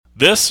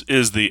This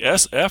is the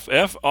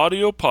SFF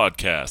Audio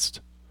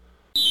Podcast.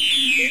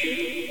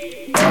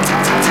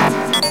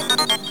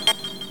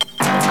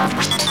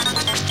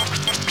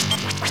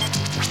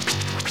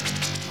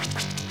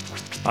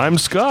 I'm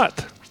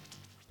Scott.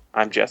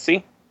 I'm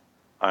Jesse.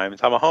 I'm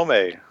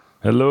Tamahome.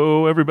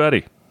 Hello,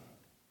 everybody.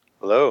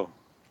 Hello.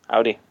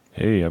 Howdy.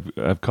 Hey,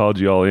 I've called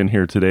you all in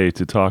here today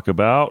to talk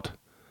about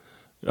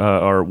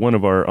one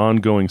of our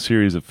ongoing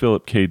series of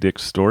Philip K. Dick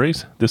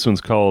stories. This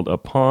one's called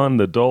Upon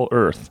the Dull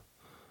Earth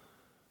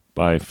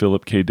by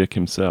Philip K. Dick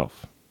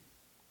himself.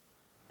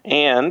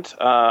 And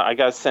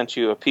I sent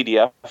you a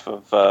PDF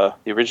of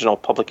the original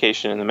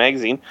publication in the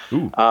magazine,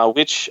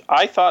 which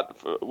I thought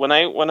when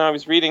I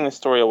was reading the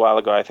story a while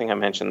ago, I think I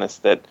mentioned this,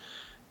 that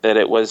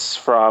it was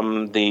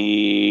from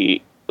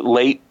the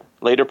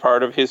later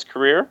part of his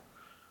career,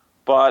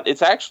 but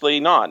it's actually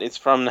not. It's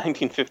from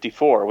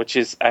 1954, which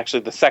is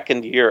actually the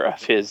second year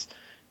of his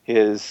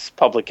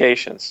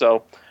publication.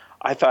 So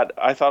I thought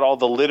all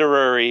the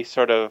literary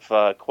sort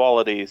of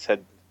qualities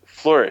had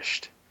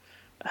flourished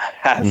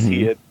as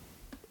he had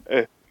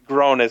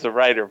grown as a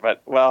writer, but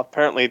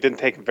apparently it didn't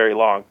take him very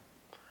long.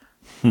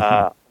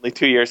 Only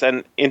 2 years,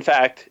 and in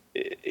fact,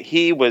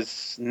 he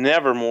was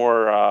never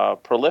more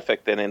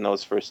prolific than in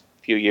those first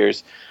few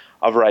years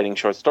of writing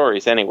short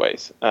stories.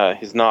 Anyways,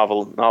 his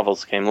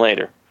novels came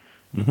later,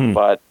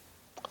 but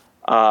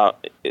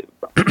this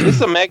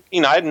is a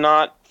magazine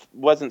I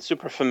wasn't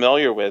super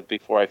familiar with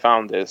before I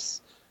found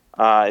this.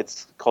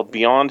 It's called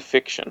Beyond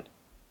Fiction,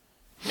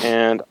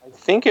 and I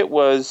think it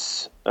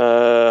was.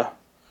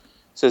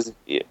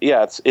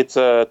 It's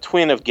a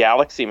twin of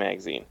Galaxy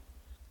magazine.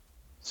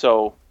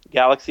 So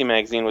Galaxy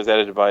magazine was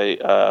edited by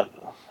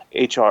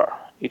H.L.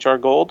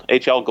 Gold,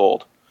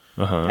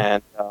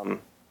 and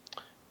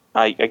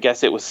I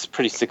guess it was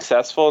pretty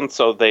successful, and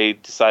so they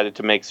decided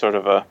to make sort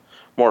of a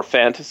more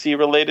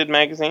fantasy-related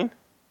magazine.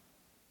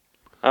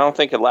 I don't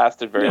think it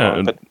lasted very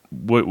long.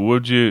 But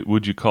would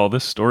you call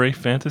this story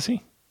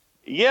fantasy?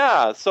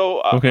 Yeah.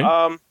 So okay.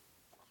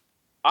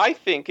 I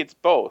think it's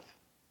both.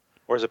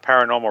 Or is it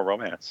paranormal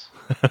romance?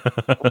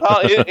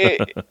 Well,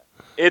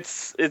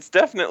 it's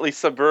definitely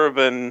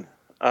suburban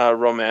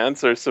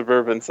romance or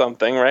suburban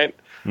something, right?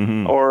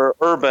 Mm-hmm. Or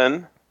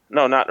urban.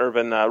 No, not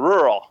urban.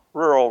 Rural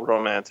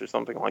romance or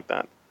something like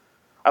that.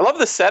 I love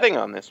the setting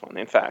on this one,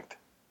 in fact.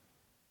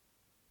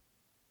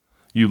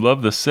 You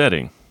love the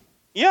setting?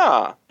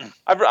 Yeah.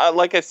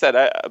 Like I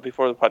said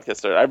before the podcast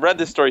started, I've read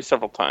this story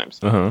several times.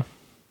 Uh-huh.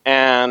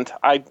 And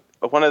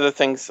one of the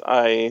things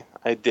I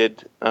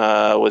did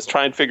was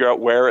try and figure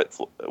out where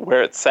it's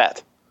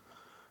set,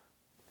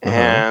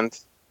 and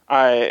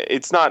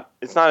it's not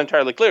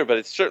entirely clear, but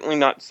it's certainly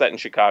not set in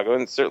Chicago,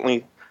 and it's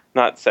certainly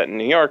not set in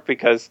New York,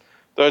 because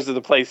those are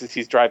the places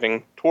he's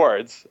driving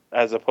towards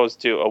as opposed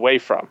to away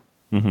from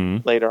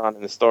later on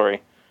in the story.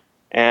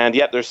 And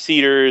yet there's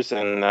cedars,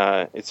 and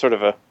it's sort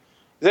of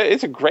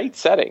it's a great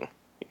setting.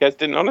 You guys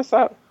didn't notice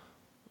that?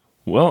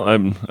 Well,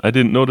 I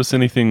didn't notice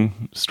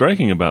anything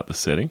striking about the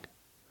setting.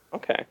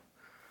 Okay.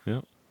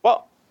 Yeah.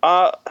 Well,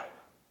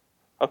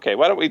 okay.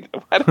 Why don't we?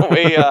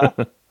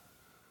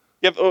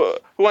 Who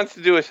wants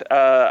to do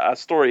a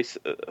story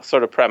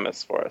sort of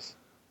premise for us?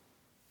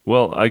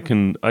 Well, I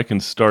can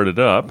start it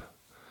up.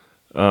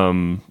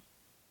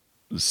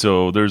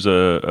 So there's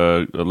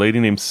a lady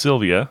named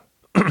Sylvia,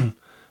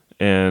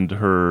 and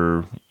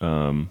her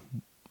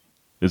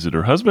is it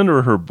her husband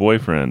or her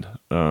boyfriend?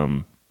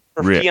 Her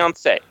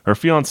fiance. Her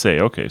fiance.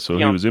 Okay, so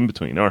he was in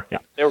between. All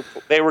right. Yeah,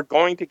 they were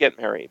going to get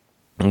married.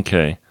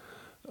 Okay.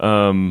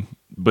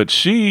 But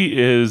she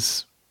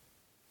is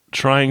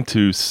trying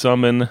to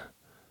summon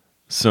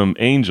some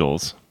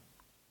angels.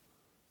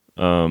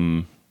 I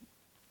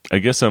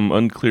guess I'm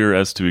unclear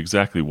as to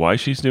exactly why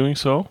she's doing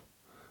so.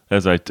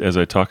 As I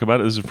talk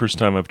about it, this is the first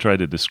time I've tried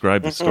to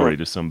describe the story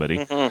to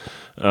somebody.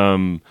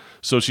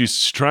 So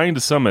she's trying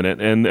to summon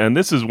it, and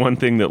this is one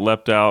thing that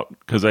leapt out,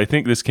 because I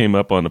think this came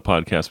up on the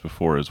podcast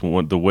before, is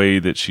the way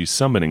that she's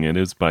summoning it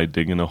is by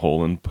digging a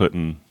hole and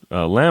putting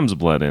lamb's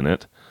blood in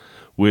it,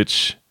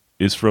 which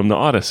is from the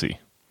Odyssey.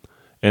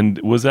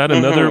 And was that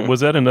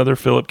another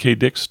Philip K.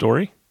 Dick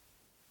story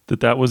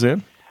that was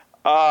in?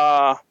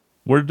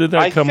 Where did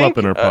that come up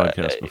in our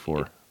podcast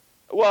before?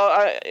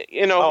 Well,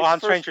 on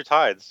Stranger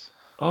Tides.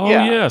 Oh,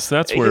 yeah. Yes,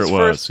 that's where it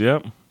was.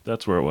 Yep,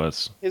 that's where it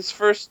was. His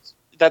first.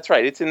 That's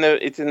right. It's in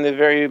the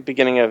very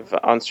beginning of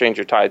On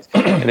Stranger Tides,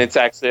 and it's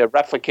actually a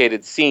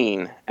replicated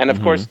scene. And of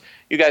course,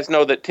 you guys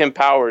know that Tim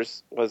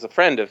Powers was a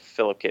friend of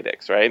Philip K.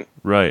 Dick's, right?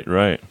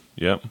 Right.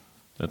 Yep,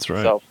 that's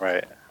right. So,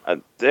 right.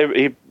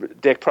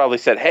 Dick probably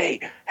said, "Hey,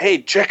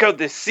 check out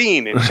this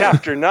scene in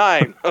Chapter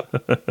 9 of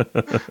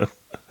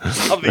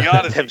the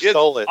Odyssey.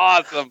 It's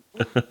awesome."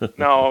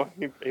 No,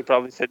 he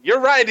probably said, "You're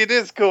right. It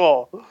is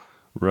cool."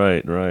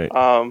 Right.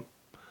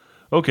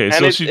 Okay,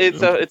 and so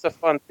it's a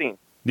fun scene.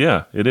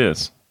 Yeah, it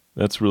is.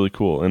 That's really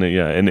cool, and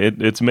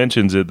it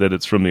mentions that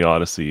it's from the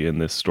Odyssey in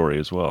this story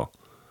as well.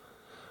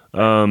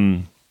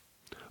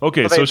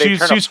 Okay, so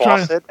she's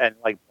trying, and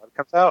like blood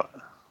comes out.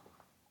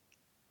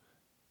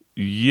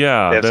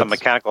 Yeah. They have some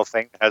mechanical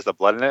thing that has the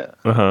blood in it.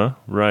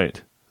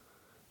 Right.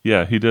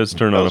 Yeah, he does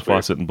turn on a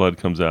faucet and blood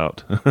comes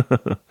out.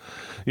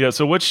 Yeah,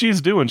 so what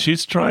she's doing,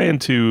 she's trying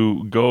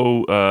to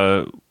go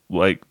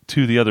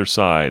to the other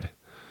side.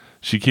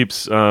 She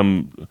keeps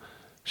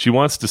she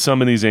wants to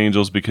summon these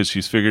angels because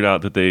she's figured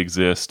out that they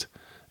exist,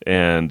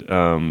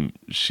 and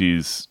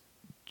she's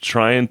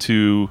trying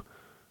to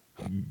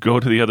go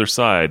to the other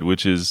side,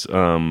 which is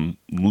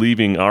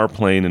leaving our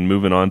plane and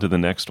moving on to the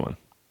next one.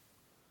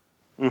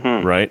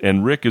 Mm-hmm. Right?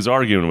 And Rick is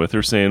arguing with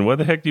her, saying, "What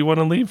the heck do you want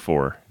to leave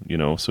for?"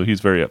 So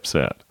he's very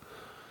upset.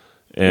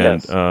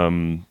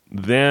 And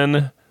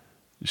then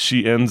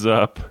she ends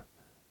up.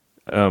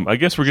 I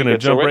guess we're going to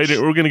jump right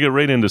in. We're going to get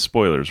right into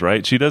spoilers,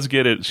 right? She does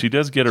get it. She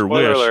does get her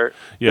wish. Alert.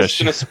 Yeah,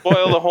 she's going to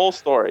spoil the whole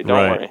story. Don't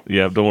worry.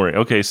 Yeah, don't worry.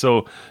 Okay,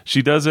 so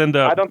she does end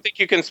up. I don't think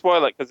you can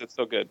spoil it because it's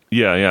so good.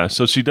 Yeah.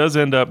 So she does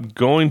end up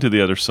going to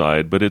the other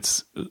side, but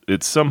it's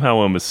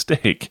somehow a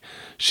mistake.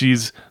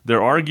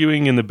 They're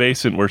arguing in the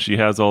basement where she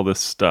has all this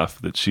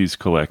stuff that she's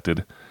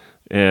collected,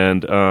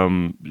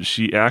 and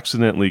she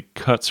accidentally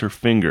cuts her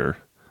finger.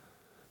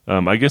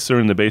 I guess they're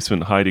in the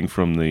basement hiding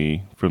from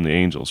the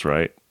angels,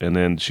 right? And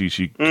then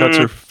she cuts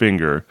her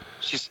finger,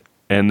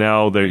 and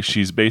now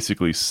she's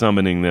basically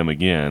summoning them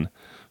again.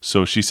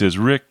 So she says,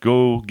 "Rick,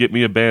 go get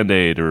me a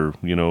Band-Aid," or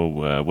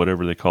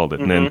whatever they called it.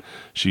 Mm-hmm. And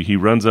then he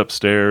runs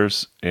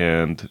upstairs,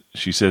 and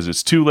she says,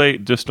 "It's too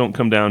late. Just don't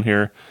come down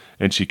here."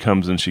 And she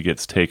comes and she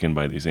gets taken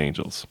by these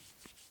angels.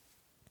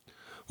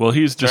 Well,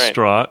 he's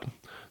distraught,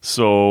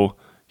 so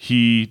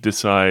he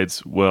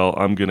decides, "Well,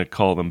 I'm going to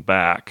call them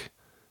back.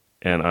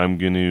 And I'm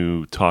going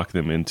to talk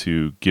them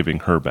into giving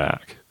her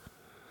back."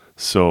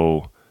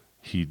 So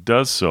he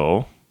does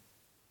so,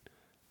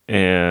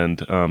 and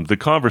the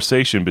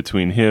conversation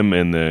between him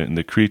and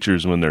the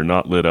creatures when they're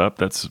not lit up,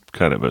 that's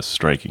kind of a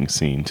striking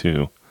scene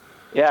too.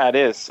 Yeah, it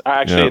is.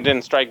 Actually, It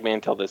didn't strike me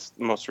until this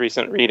most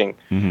recent reading.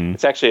 Mm-hmm.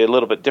 It's actually a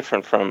little bit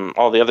different from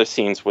all the other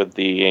scenes with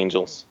the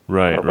angels.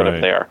 Right, or whatever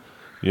they are.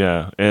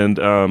 Yeah,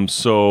 and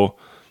so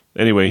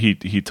anyway,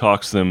 he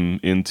talks them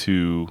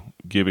into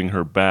giving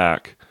her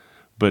back.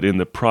 But in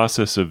the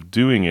process of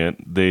doing it,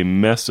 they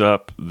mess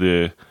up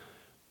the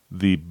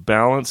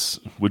balance.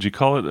 Would you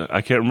call it?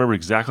 I can't remember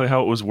exactly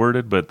how it was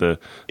worded, but the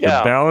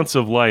balance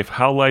of life,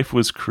 how life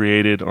was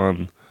created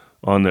on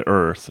the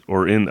Earth,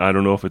 or I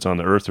don't know if it's on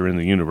the Earth or in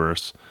the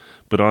universe,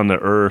 but on the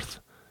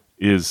Earth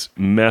is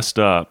messed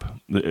up.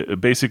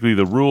 Basically,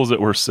 the rules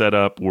that were set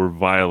up were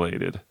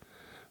violated.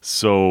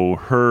 So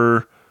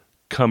her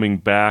coming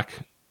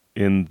back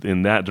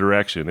in that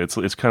direction,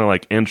 it's kind of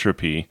like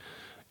entropy.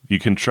 You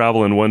can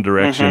travel in one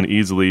direction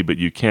easily, but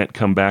you can't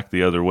come back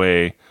the other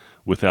way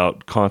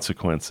without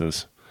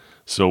consequences.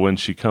 So when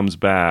she comes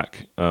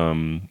back,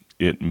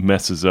 it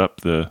messes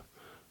up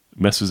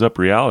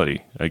reality,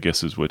 I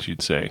guess is what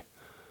you'd say.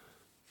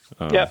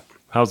 Yep.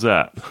 How's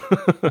that?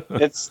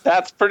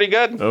 That's pretty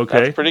good. Okay.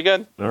 That's pretty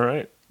good. All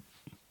right.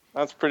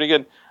 That's pretty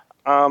good.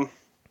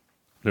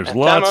 There's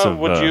lots of...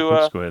 would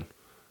you... go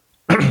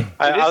ahead.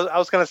 I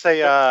was going to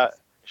say...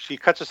 she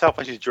cuts herself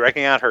when she's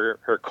dragging out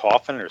her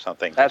coffin or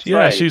something. That's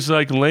right. She's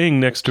like laying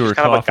next to her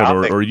coffin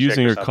or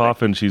using her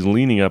coffin. She's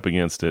leaning up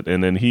against it.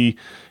 And then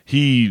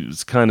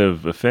he's kind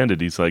of offended.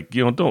 He's like,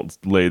 don't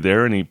lay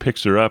there. And he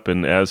picks her up.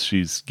 And as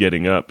she's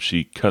getting up,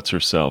 she cuts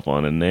herself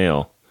on a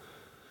nail.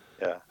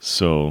 Yeah.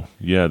 So,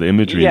 the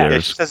imagery there. Yeah,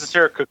 she says it's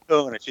her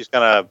cocoon and she's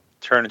going to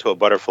turn into a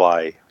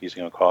butterfly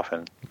using a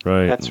coffin.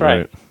 Right. That's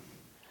right.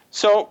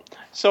 So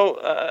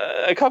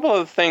a couple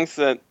of things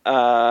that,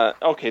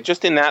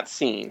 just in that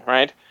scene,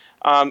 right?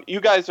 You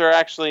guys are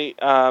actually,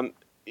 that's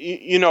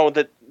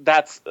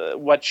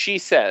what she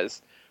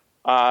says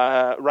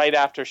right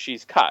after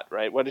she's cut,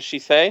 right? What does she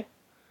say?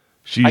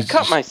 I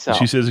cut myself.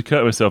 She says, "I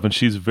cut myself," and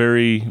she's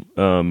very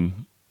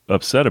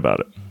upset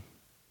about it.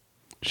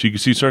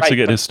 She starts to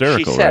get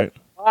hysterical, she said,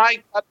 right?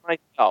 "I cut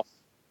myself,"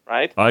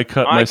 right? I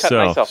cut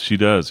myself. She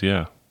does,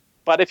 yeah.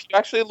 But if you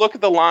actually look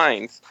at the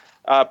lines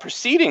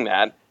preceding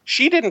that,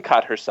 she didn't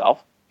cut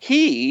herself.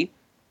 He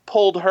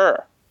pulled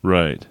her.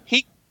 Right.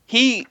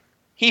 He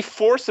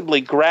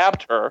forcibly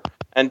grabbed her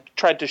and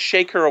tried to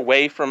shake her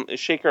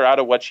out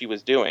of what she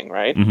was doing,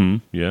 right?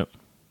 Mm-hmm. Yep.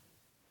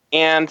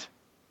 And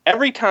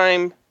every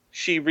time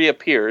she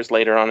reappears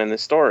later on in the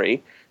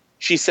story,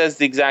 she says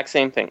the exact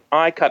same thing.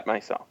 I cut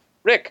myself.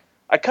 Rick,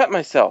 I cut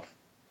myself.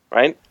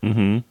 Right?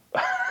 Mm-hmm.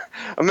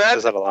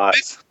 Says that a lot.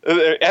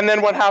 And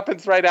then what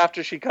happens right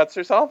after she cuts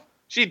herself?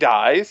 She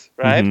dies,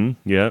 right?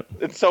 Mm-hmm. Yeah.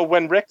 And so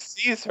when Rick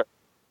sees her,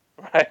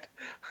 right,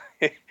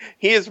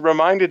 he is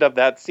reminded of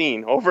that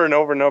scene over and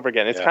over and over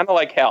again. It's kind of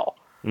like hell,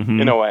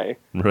 in a way.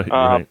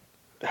 Right.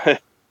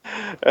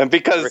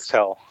 Because Rick's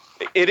hell.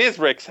 It is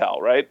Rick's hell,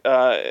 right?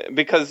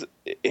 Because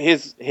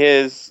his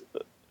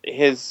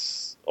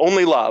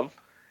only love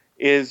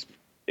is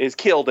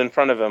killed in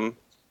front of him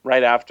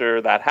right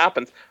after that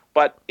happens.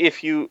 But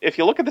if you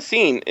look at the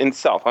scene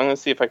itself, I'm going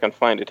to see if I can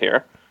find it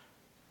here.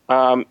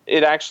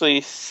 It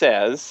actually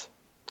says,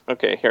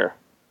 okay, here.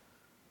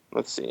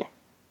 Let's see.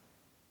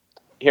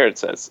 Here it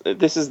says,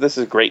 this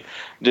is great,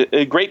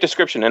 a great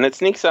description, and it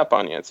sneaks up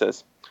on you. It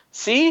says,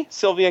 "See,"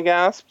 Sylvia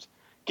gasped.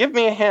 "Give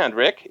me a hand,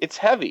 Rick. It's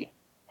heavy.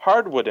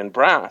 hardwood and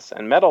brass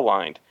and metal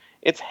lined.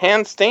 It's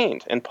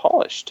hand-stained and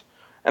polished.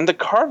 And the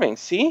carving,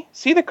 see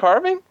the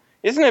carving?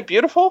 Isn't it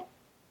beautiful?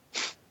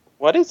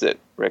 What is it?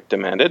 Rick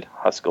demanded,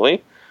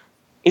 huskily.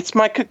 It's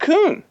my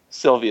cocoon,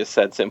 Sylvia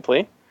said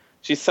simply.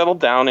 She settled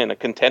down in a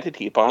contented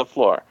heap on the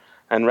floor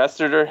and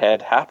rested her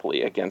head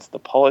happily against the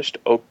polished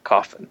oak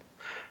coffin.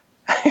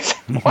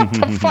 What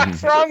the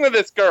fuck's wrong with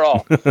this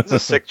girl? It's a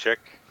sick chick.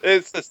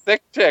 It's a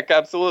sick chick,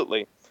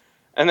 absolutely.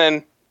 And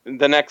then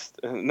the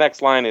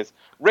next line is,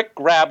 Rick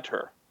grabbed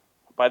her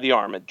by the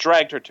arm and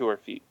dragged her to her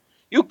feet.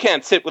 You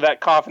can't sit with that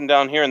coffin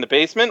down here in the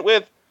basement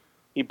with...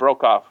 He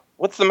broke off.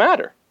 What's the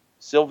matter?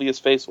 Sylvia's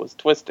face was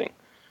twisting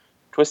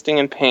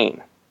in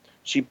pain.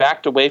 She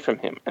backed away from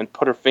him and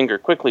put her finger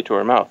quickly to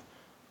her mouth.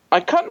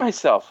 I cut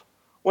myself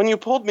when you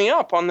pulled me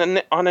up on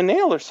a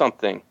nail or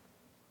something.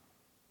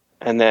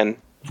 And then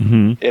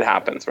it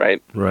happens,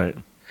 right? Right.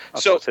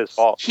 So it's his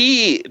fault.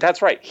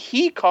 That's right.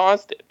 He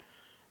caused it.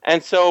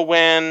 And so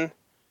when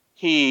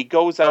he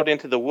goes out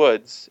into the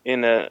woods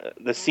in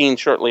the scene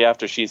shortly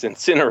after she's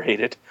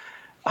incinerated,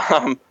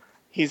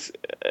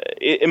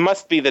 it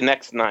must be the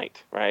next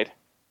night, right?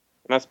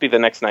 It must be the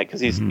next night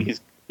because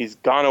he's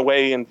gone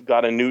away and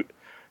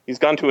he's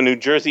gone to a New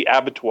Jersey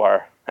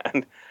abattoir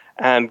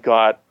and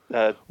got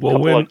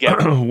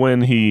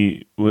when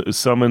he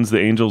summons the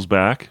angels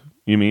back,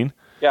 you mean?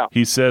 Yeah.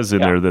 He says in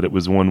there that it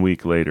was 1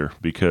 week later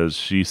because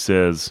she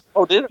says,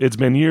 did it? It's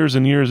been years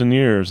and years and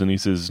years, and he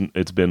says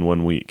it's been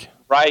 1 week.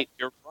 Right,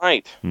 you're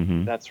right.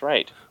 Mm-hmm. That's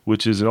right.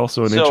 Which is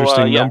also an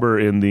interesting number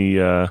in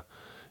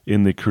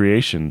the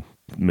creation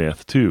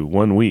myth too.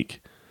 1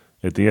 week.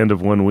 At the end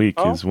of 1 week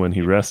is when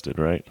he rested,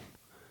 right?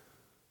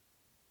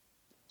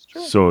 It's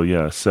true. So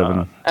yeah,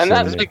 7. And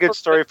that's a good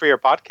story for your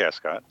podcast,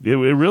 Scott. It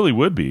really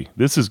would be.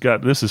 This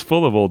is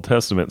full of Old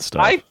Testament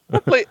stuff.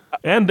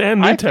 and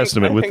New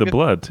Testament with the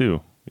blood too.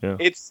 Yeah.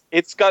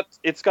 It's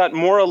got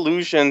more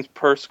allusions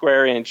per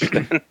square inch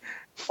than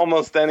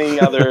almost any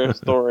other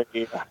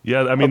story.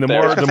 Yeah, I mean the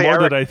more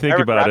that I think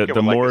about it,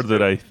 the more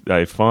that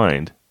I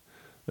find.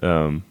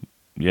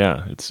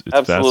 It's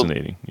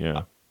fascinating.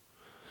 Yeah.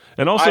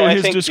 And also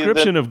his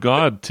description of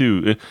God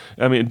too.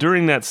 I mean,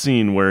 during that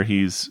scene where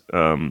he's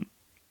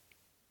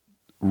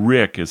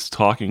Rick is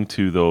talking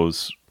to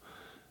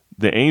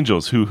the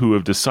angels who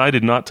have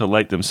decided not to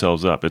light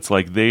themselves up. It's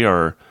like they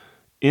are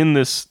in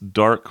this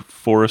dark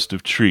forest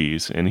of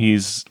trees, and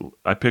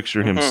I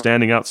picture him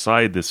standing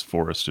outside this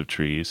forest of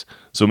trees.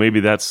 So maybe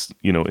that's,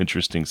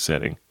 interesting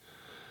setting.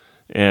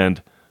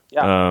 And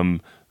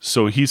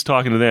so he's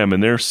talking to them,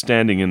 and they're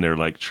standing in there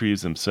like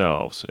trees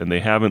themselves, and they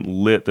haven't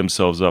lit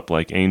themselves up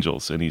like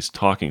angels, and he's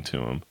talking to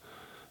them.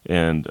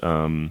 And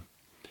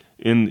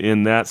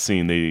in that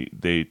scene,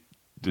 they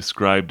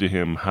describe to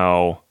him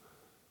how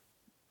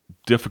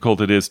difficult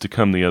it is to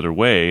come the other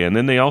way. And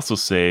then they also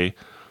say,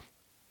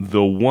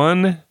 the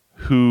one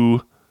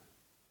who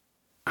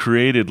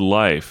created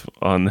life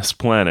on this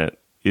planet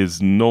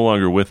is no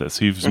longer with us.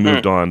 He's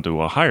moved on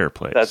to a higher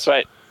place. That's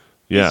right.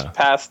 Yeah. He's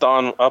passed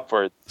on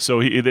upwards.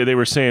 So they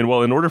were saying,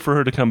 well, in order for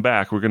her to come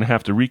back, we're going to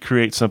have to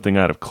recreate something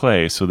out of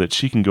clay so that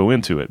she can go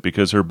into it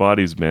because her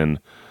body's been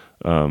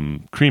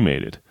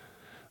cremated.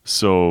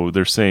 So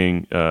they're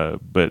saying,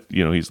 but,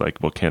 he's like,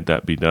 well, can't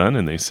that be done?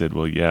 And they said,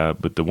 well, yeah,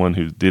 but the one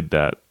who did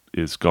that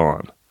is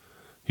gone.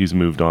 He's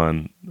moved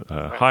on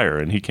higher,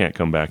 and he can't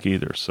come back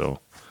either. So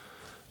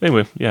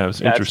anyway, it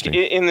was interesting.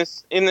 In the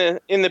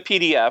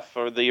PDF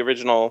or the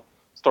original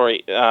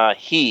story,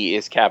 he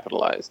is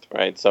capitalized,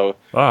 right? So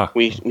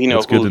we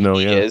know who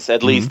he is,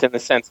 at least in the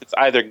sense it's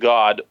either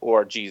God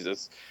or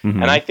Jesus.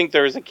 And I think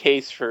there is a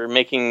case for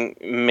making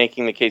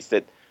the case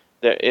that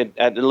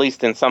at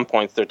least in some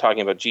points they're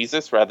talking about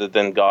Jesus rather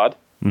than God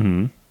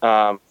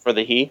for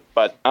the he.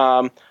 But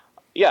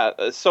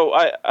so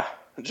I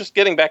just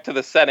getting back to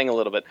the setting a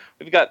little bit.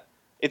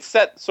 It's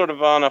set sort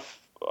of on a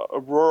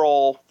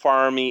rural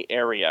farmy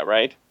area,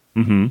 right?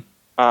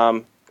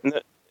 I'll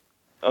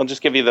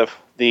just give you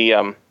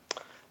the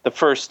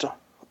first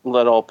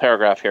little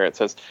paragraph here. It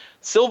says,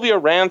 Sylvia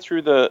ran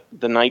through the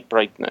night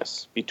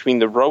brightness between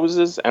the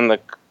roses and the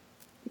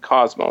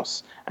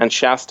cosmos and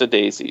Shasta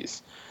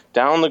daisies,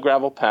 down the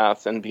gravel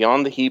paths and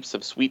beyond the heaps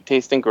of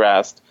sweet-tasting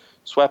grass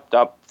swept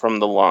up from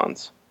the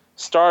lawns.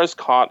 Stars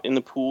caught in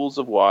the pools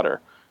of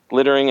water,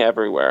 glittering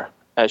everywhere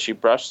as she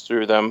brushed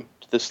through them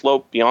to the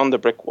slope beyond the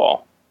brick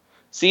wall.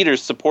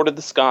 Cedars supported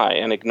the sky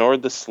and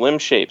ignored the slim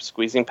shape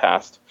squeezing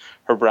past,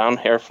 her brown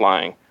hair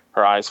flying,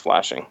 her eyes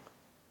flashing.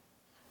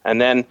 And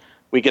then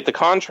we get the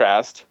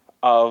contrast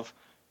of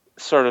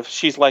sort of,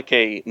 she's like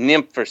a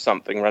nymph or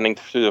something running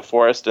through the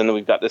forest, and then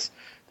we've got this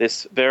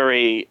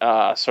very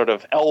sort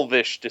of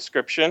elvish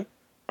description,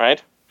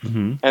 right?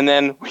 And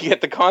then we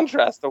get the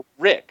contrast of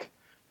Rick,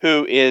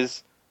 who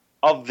is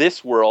of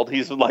this world.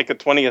 He's like a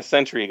 20th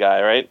century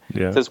guy, right?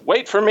 Yeah. Says,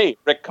 wait for me,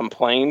 Rick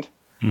complained,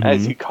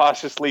 as he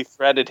cautiously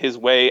threaded his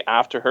way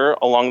after her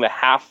along the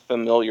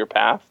half-familiar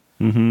path.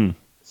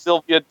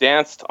 Sylvia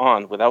danced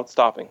on without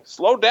stopping.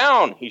 Slow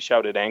down, he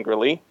shouted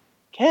angrily.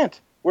 Can't,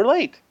 we're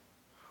late.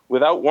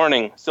 Without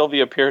warning,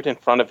 Sylvia appeared in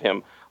front of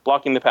him,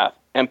 blocking the path.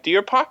 Empty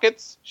your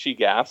pockets, she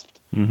gasped,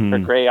 her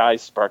gray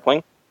eyes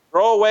sparkling.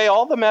 Throw away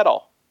all the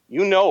metal.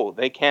 You know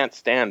they can't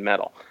stand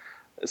metal.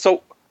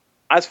 So,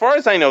 as far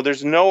as I know,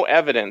 there's no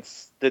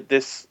evidence that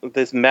this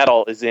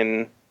metal is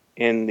in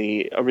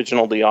the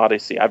original The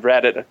Odyssey. I've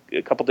read it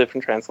a couple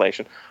different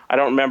translations. I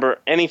don't remember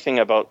anything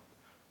about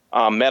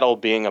metal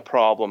being a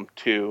problem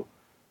to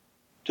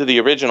the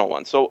original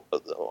one. So,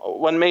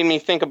 what made me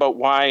think about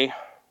why?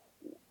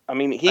 I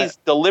mean, he's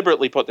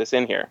deliberately put this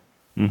in here.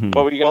 Mm-hmm.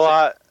 What were you going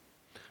to say?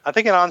 I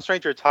think in On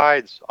Stranger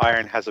Tides,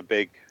 iron has a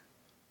big.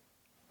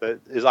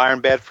 Is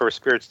iron bad for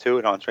spirits too?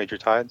 In On Stranger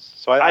Tides,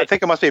 so I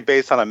think it must be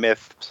based on a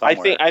myth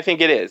somewhere. I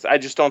think it is. I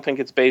just don't think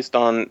it's based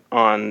on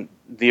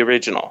the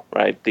original,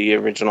 right? The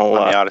original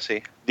on the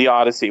Odyssey. The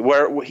Odyssey,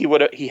 where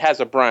he has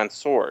a bronze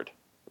sword,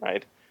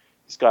 right?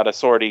 He's got a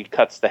sword. He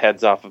cuts the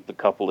heads off of a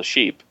couple of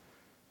sheep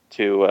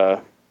to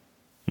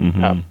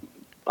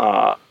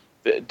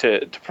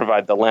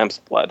provide the lamb's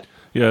blood.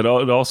 Yeah, it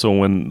also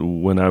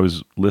when I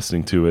was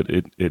listening to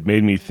it, it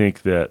made me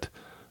think that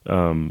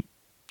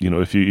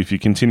if you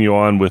continue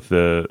on with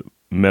the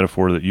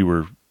metaphor that you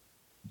were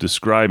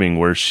describing,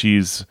 where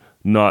she's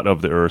not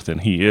of the earth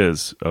and he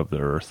is of the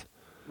earth,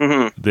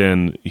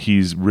 then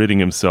he's ridding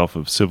himself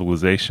of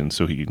civilization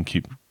so he can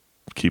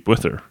keep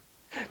with her.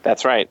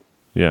 That's right.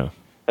 Yeah,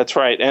 that's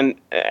right. And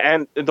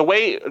the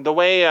way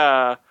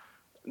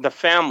the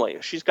family,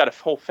 she's got a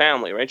whole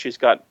family, right? She's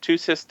got two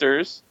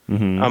sisters,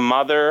 a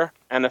mother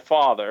and a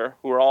father,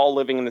 who are all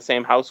living in the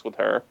same house with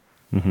her.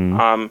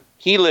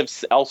 He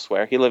lives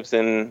elsewhere. He lives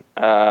in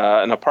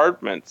an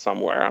apartment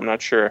somewhere. I'm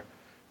not sure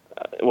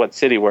what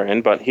city we're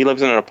in, but he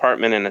lives in an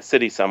apartment in a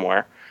city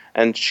somewhere.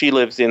 And she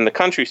lives in the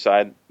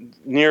countryside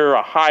near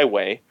a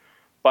highway.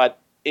 But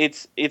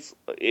it's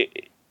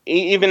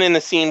even in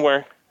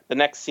the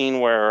next scene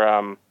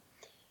where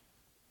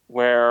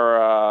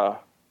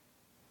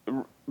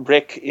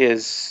Rick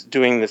is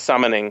doing the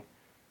summoning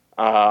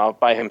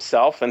by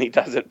himself, and he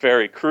does it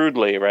very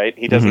crudely, right?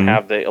 He doesn't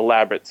have the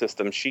elaborate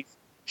system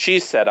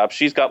she's set up.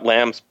 She's got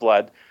lamb's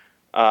blood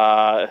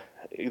that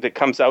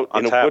comes out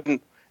in a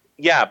wooden,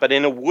 but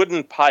in a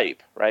wooden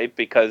pipe, right?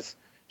 Because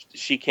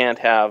she can't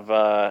have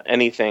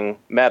anything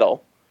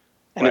metal,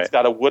 and it's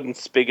got a wooden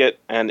spigot,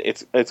 and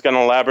it's got an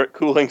elaborate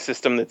cooling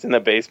system that's in the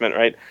basement,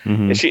 right?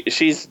 And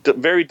she's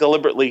very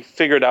deliberately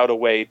figured out a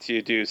way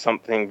to do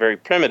something very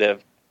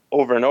primitive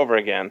over and over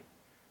again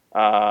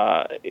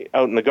out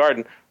in the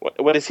garden.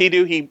 What does he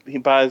do? He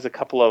buys a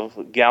couple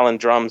of gallon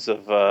drums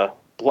of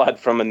blood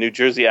from a New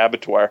Jersey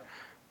abattoir,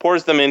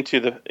 pours them into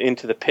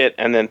the pit,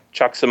 and then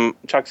chucks them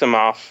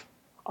off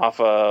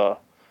a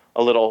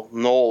little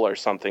knoll or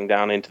something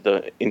down into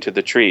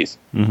the trees.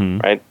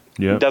 Right?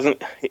 Yeah.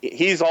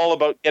 He's all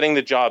about getting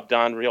the job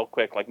done real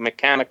quick, like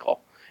mechanical,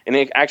 and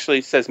it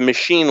actually says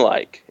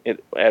machine-like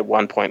at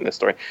one point in the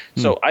story.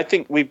 So I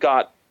think we've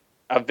got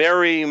a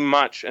very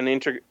much an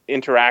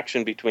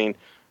interaction between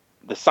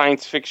the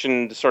science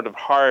fiction, the sort of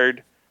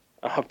hard,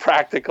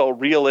 practical,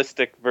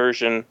 realistic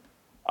version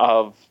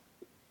of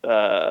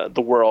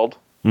the world,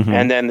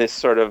 and then this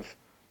sort of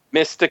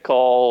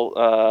mystical,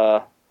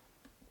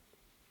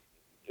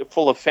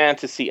 full of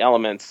fantasy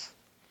elements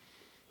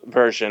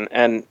version.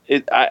 And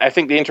I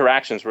think the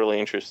interaction is really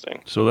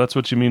interesting. So that's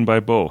what you mean by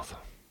both,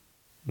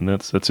 and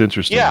that's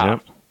interesting. Yeah.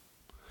 Yep.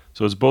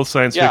 So it's both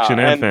science fiction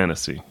and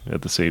fantasy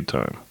at the same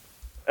time.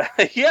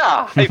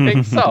 Yeah, I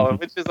think so,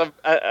 which is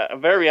a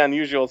very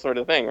unusual sort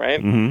of thing, right?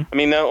 I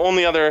mean, the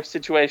only other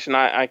situation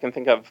I can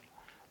think of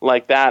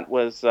like that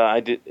was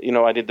I did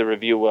the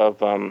review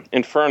of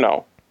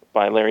Inferno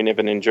by Larry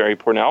Niven and Jerry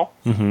Pournelle,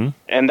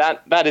 and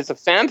that is a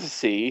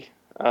fantasy,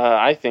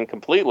 I think,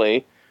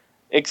 completely,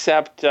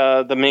 except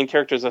the main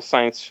character is a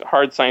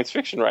hard science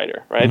fiction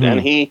writer, right? And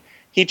he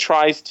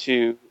tries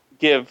to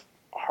give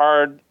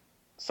hard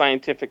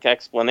scientific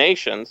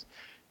explanations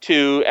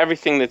to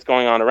everything that's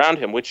going on around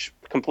him, which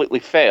completely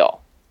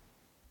fail,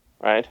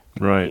 right?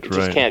 Right, you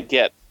just can't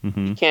get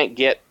you can't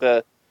get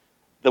the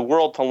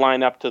world to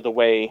line up to the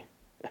way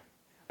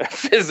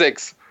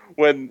physics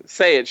would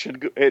say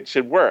it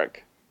should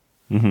work.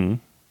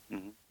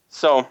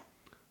 So,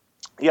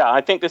 yeah,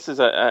 I think this is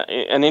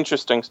an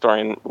interesting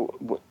story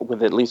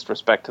with at least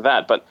respect to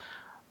that. But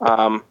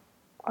I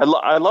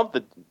love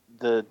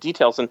the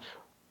details, and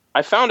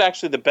I found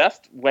actually the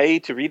best way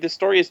to read this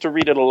story is to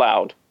read it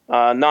aloud,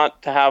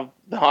 not to have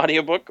the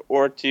audiobook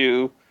or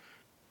to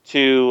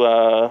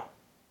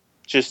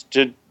just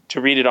to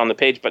read it on the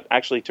page, but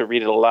actually to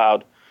read it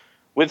aloud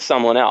with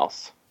someone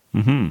else.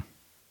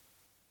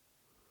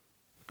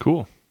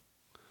 Cool.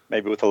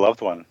 Maybe with a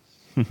loved one.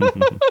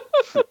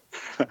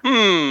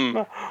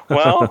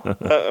 Well,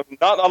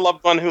 not a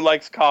loved one who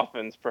likes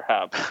coffins,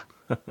 perhaps.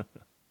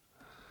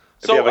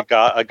 So you have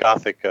a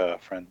gothic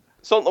friend.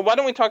 So why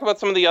don't we talk about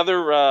some of the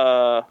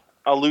other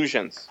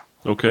allusions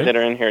that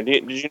are in here?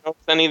 Did you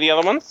notice any of the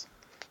other ones?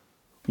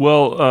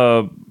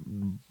 Well,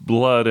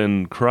 blood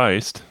and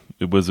Christ,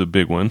 it was a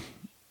big one.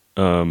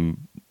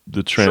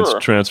 The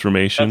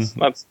transformation.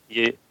 That's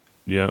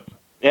yeah.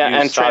 Yeah,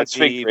 and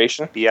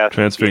transfiguration.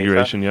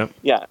 Transfiguration, yep.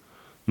 Yeah.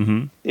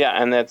 Yeah,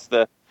 and that's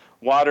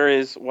Water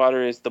is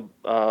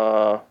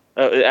the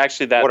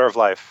actually that Water of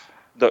life.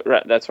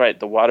 That's right.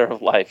 The water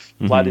of life.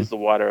 Mm-hmm. Blood is the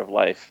water of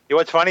life. You know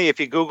what's funny? If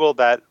you Google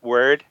that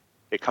word,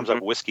 it comes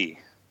up whiskey.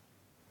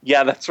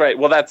 Yeah, that's right.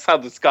 Well, that's how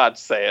the Scotch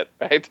say it,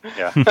 right?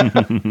 Yeah.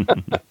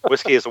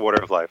 Whiskey is the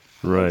water of life.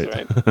 Right.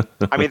 That's right.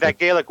 I mean, that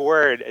Gaelic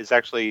word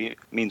actually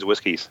means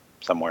whiskey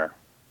somewhere.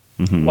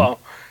 Mm-hmm.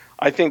 Well,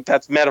 I think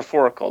that's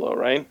metaphorical, though,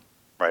 right?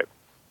 Right.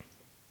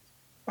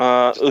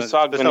 There's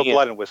no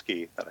blood in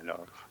whiskey that I know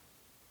of.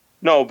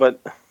 No,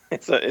 but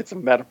it's a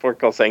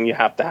metaphorical saying you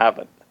have to have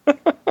it.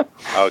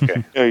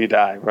 Okay. Or you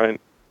die, right?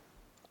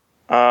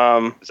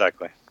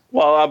 Exactly.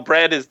 Well,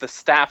 bread is the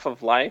staff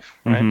of life,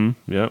 right?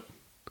 Mm-hmm. Yep.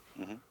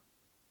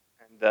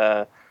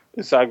 And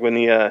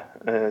Usagwania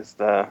is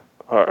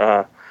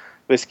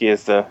whiskey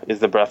is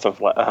the breath of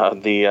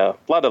the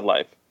blood of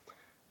life.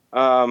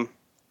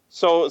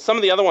 So some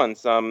of the other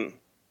ones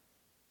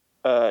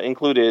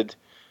included.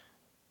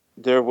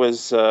 There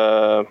was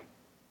there's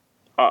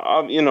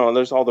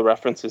all the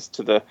references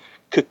to the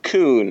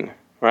cocoon,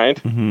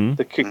 right? Mm-hmm.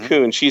 The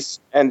cocoon. She's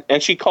and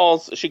she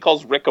calls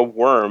Rick a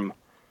worm,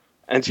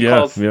 and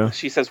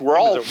she says we're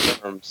all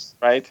worms,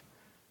 right?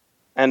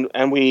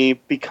 And we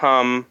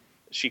become.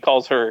 She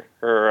calls her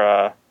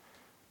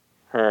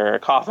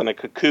coffin a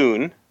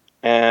cocoon,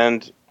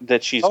 and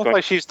that she's almost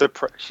like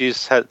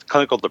she's had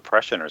clinical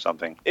depression or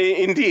something.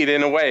 Indeed,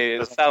 in a way,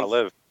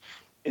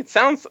 it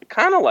sounds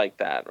kind of like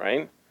that,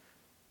 right?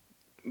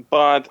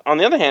 But on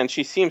the other hand,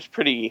 she seems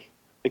pretty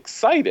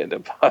excited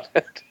about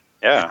it.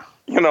 Yeah.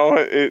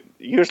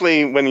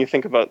 Usually when you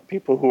think about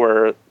people who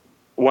are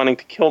wanting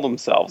to kill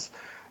themselves,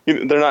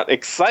 they're not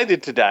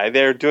excited to die.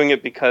 They're doing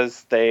it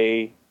because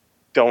they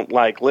don't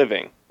like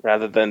living,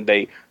 rather than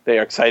they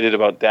are excited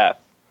about death.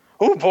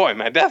 Oh boy,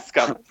 my death's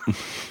coming.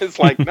 It's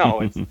like,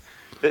 no,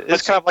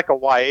 it's kind of like a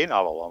YA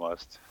novel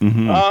almost.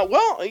 Mm-hmm.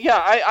 Well,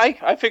 yeah,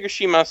 I figure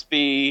she must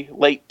be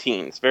late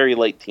teens, very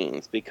late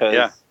teens,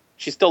 because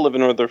she's still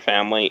living with her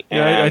family.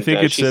 Yeah, and, I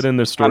think it said in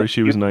the story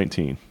she was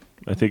 19.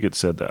 I think it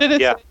said that. Did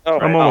it? Yeah. Oh,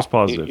 I'm almost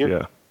positive,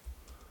 yeah.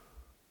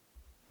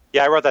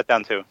 Yeah, I wrote that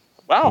down too.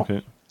 Wow.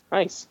 Okay.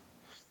 Nice.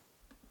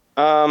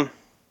 And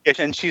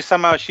she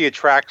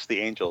attracts the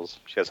angels.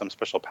 She has some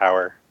special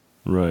power.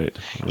 Right.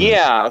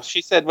 Yeah,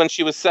 she said when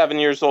she was 7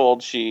 years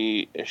old,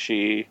 she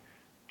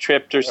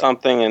tripped or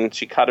something, and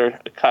she cut her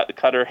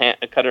hand,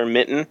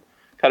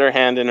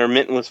 and her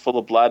mitten was full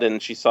of blood,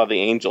 and she saw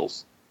the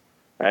angels,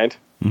 right?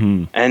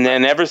 Mm-hmm. And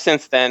then ever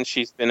since then,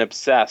 she's been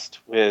obsessed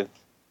with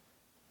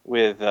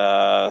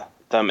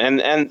them,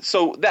 and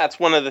so that's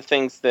one of the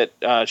things that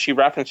she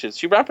references.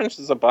 She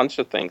references a bunch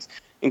of things,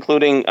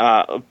 including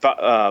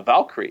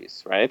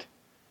Valkyries, right?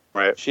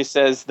 Right. She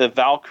says the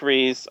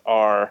Valkyries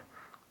are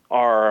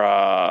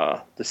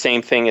the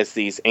same thing as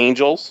these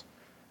angels.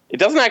 It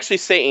doesn't actually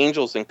say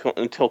angels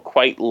until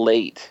quite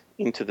late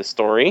into the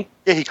story.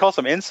 Yeah, he calls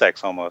them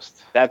insects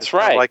almost. That's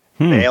right. Like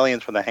the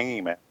aliens from the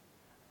Hanging Man.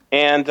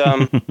 And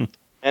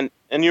and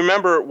you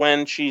remember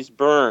when she's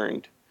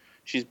burned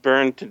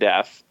to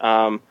death.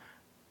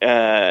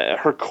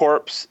 Her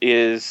corpse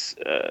is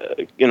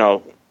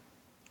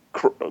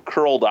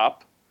curled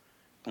up,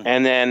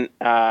 and then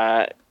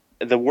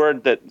the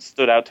word that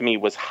stood out to me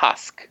was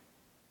husk.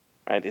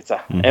 Right, it's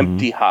a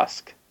empty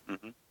husk,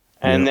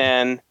 and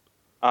then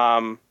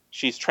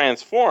she's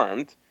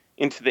transformed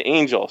into the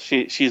angel.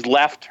 She's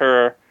left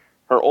her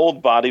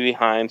old body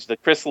behind. The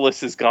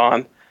chrysalis is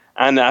gone,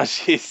 and now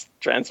she's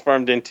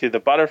transformed into the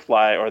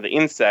butterfly or the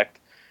insect.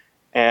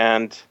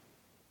 And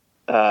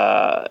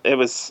it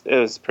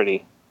was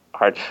pretty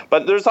hard.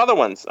 But there's other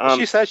ones.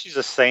 She says she's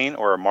a saint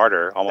or a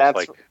martyr, almost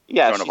like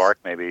Joan of Arc,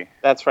 maybe.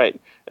 That's right.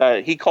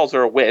 He calls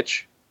her a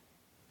witch.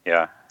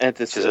 Yeah. And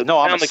she says, "No,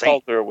 I'm a saint."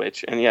 Calls her a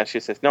witch, and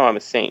she says, "No, I'm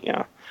a saint."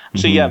 Yeah.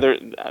 So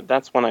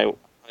that's one I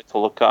like to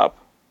look up.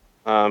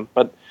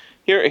 But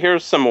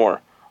here's some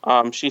more.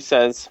 She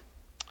says,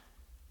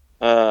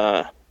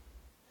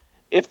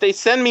 "If they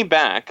send me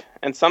back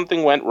and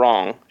something went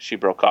wrong," she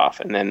broke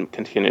off and then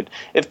continued.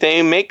 "If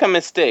they make a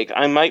mistake,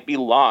 I might be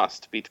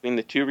lost between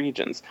the two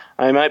regions.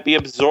 I might be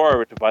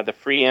absorbed by the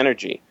free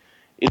energy.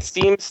 It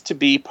seems to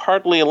be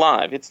partly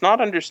alive. It's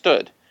not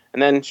understood."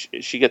 And then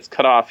she gets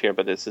cut off here,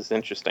 but this is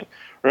interesting.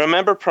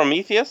 "Remember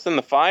Prometheus and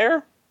the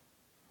fire?"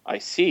 "I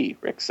see,"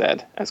 Rick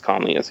said, as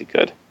calmly as he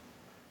could.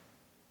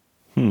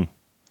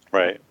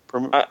 Right.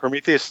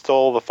 Prometheus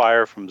stole the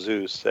fire from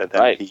Zeus, and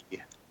then he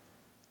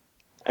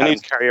had him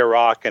carry a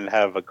rock and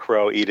have a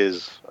crow eat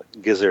his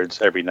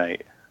gizzards every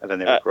night, and then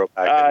they would grow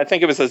back. I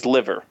think it was his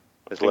liver.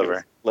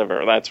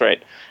 Liver, that's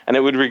right. And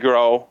it would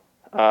regrow.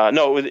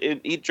 No, it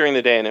would eat during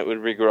the day, and it would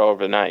regrow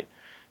overnight.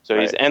 So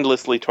he's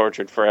endlessly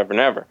tortured forever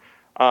and ever.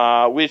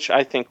 Which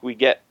I think we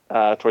get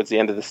towards the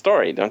end of the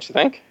story, don't you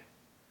think?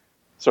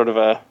 Sort of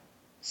a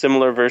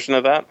similar version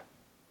of that?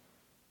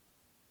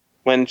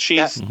 When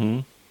she's...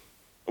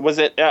 Was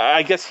it...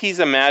 I guess he's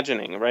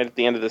imagining, right at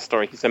the end of the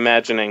story, he's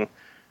imagining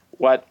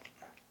what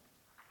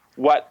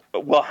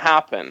will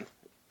happen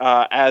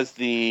as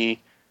the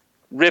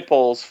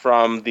ripples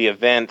from the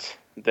event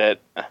that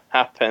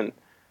happened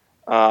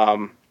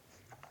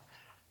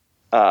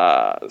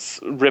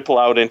ripple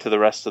out into the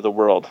rest of the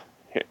world.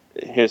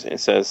 It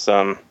says,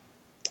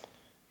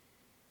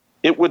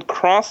 it would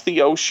cross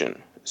the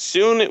ocean.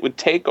 Soon it would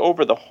take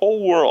over the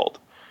whole world.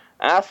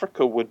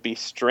 Africa would be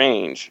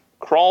strange.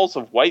 Crawls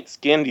of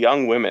white-skinned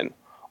young women,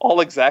 all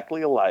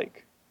exactly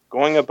alike,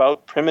 going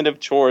about primitive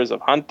chores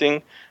of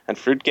hunting and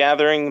fruit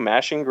gathering,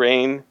 mashing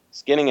grain,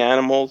 skinning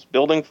animals,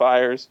 building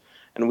fires,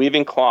 and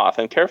weaving cloth,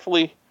 and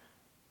carefully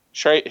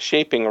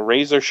shaping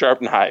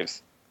razor-sharp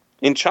knives.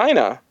 In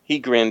China, he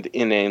grinned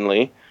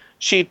inanely,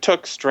 she'd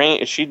look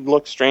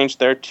strange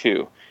there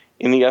too,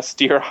 in the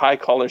austere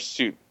high-collar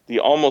suit, the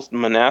almost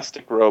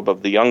monastic robe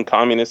of the young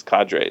communist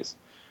cadres.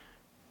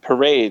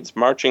 Parades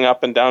marching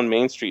up and down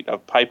Main Street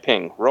of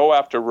Peiping, row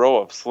after row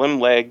of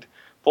slim-legged,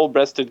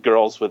 full-breasted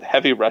girls with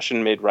heavy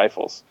Russian-made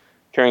rifles,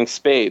 carrying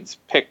spades,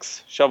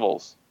 picks,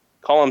 shovels,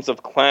 columns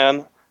of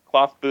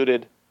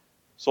cloth-booted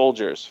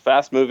soldiers,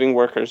 fast-moving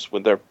workers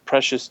with their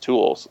precious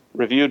tools,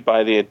 reviewed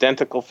by the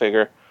identical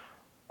figure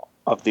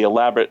of the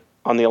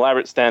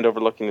elaborate stand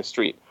overlooking the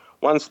street,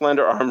 one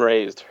slender arm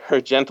raised,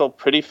 her gentle,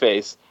 pretty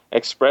face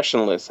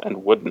expressionless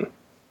and wooden.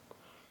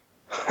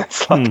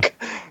 It's like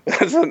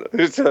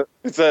the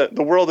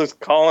world is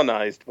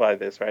colonized by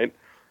this, right?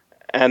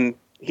 And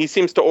he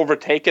seems to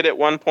overtake it at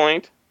one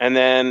point, and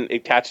then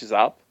it catches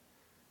up,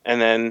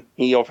 and then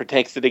he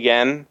overtakes it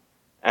again,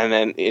 and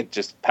then it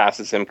just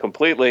passes him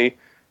completely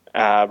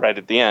right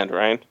at the end,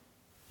 right?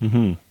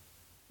 Mm-hmm.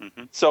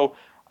 Mm-hmm. So,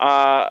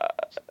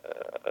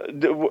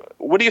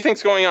 what do you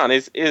think's going on?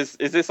 Is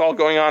this all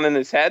going on in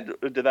his head?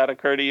 Did that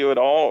occur to you at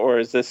all, or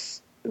is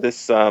this?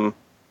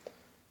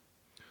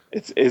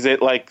 Is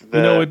it like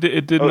the? No, it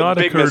did not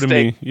occur mistake? to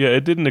me. Yeah,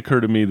 it didn't occur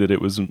to me that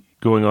it was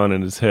going on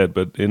in his head.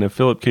 But in a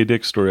Philip K.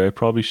 Dick story, I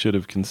probably should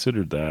have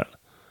considered that.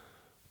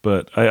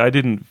 But I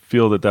didn't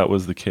feel that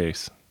was the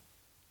case.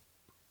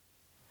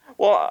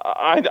 Well,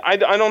 I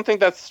don't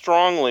think that's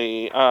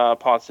strongly a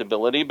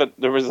possibility. But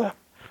there was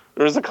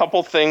a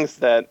couple things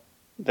that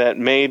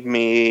made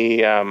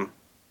me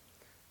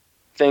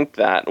think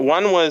that.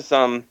 One was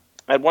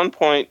at one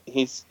point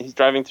he's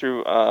driving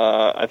through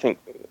I think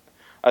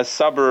a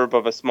suburb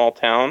of a small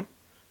town,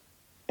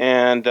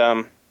 and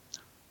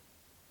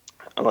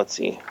let's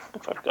see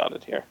if I've got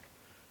it here.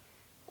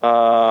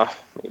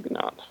 Maybe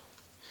not.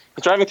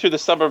 He's driving through the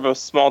suburb of a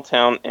small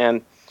town,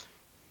 and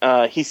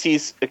he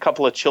sees a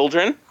couple of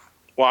children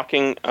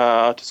walking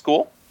to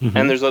school, mm-hmm.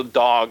 and there's a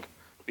dog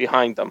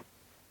behind them,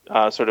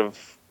 sort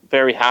of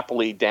very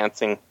happily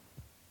dancing,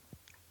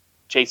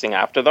 chasing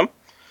after them.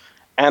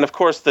 And of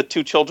course, the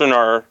two children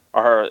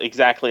are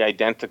exactly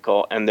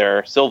identical, and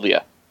they're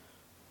Sylvia,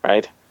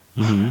 right?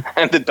 Mm-hmm.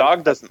 And the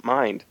dog doesn't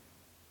mind.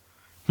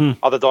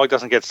 Oh, the dog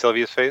doesn't get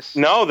Sylvia's face?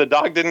 No, the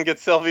dog didn't get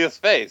Sylvia's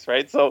face,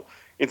 right? So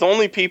it's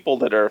only people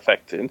that are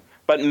affected,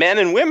 but men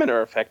and women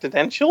are affected,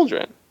 and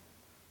children.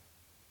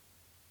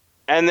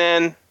 And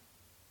then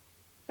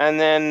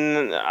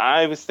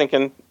I was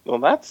thinking, well,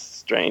 that's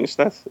strange.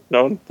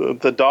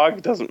 The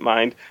dog doesn't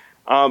mind.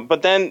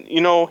 But then,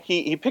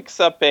 he picks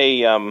up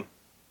a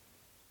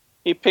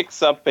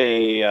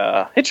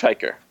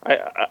hitchhiker.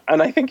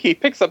 And I think he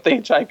picks up the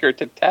hitchhiker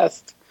to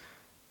test,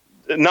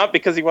 not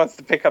because he wants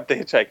to pick up the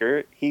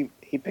hitchhiker. He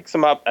picks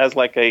him up as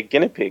like a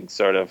guinea pig,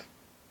 sort of.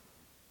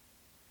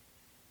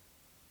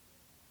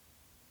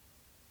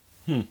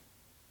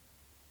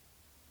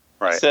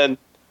 Right.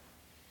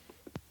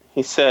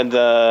 He said,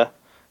 I'll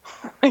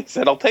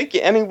take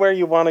you anywhere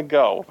you want to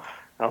go.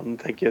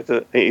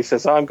 He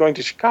says, I'm going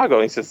to Chicago.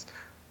 And he says,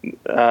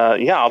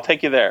 yeah, I'll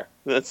take you there.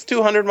 That's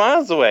 200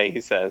 miles away,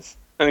 he says.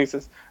 And he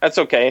says, that's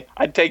okay.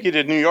 I'd take you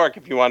to New York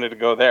if you wanted to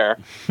go there.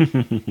 He's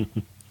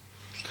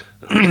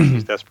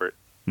desperate.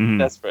 Mm-hmm.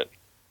 Desperate.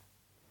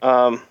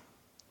 So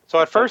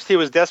at first he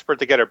was desperate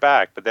to get her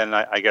back, but then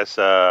I guess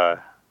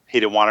he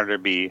didn't want her to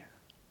be.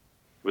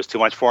 It was too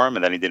much for him,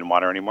 and then he didn't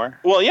want her anymore.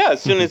 Well, yeah.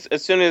 As soon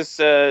as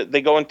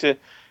they go into,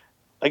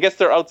 I guess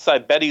they're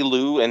outside. Betty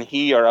Lou and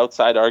he are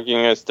outside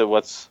arguing as to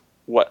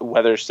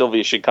whether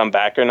Sylvia should come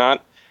back or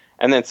not.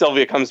 And then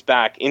Sylvia comes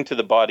back into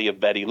the body of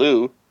Betty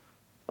Lou,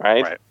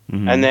 right?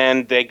 Mm-hmm. And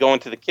then they go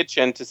into the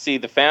kitchen to see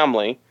the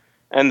family,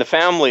 and the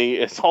family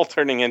is all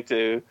turning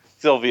into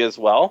Sylvia as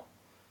well.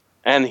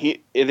 And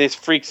this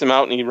freaks him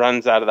out, and he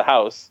runs out of the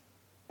house.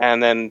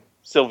 And then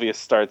Sylvia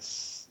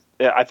starts.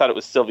 I thought it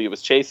was Sylvia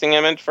was chasing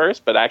him at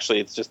first, but actually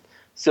it's just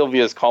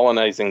Sylvia's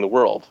colonizing the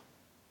world,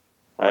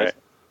 right?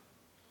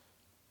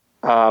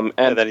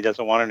 And then he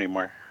doesn't want her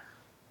anymore.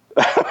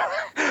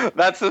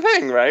 That's the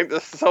thing, right?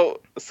 So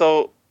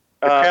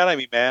you're killing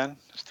me, man.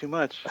 It's too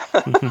much.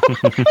 I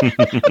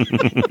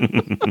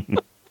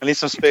need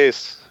some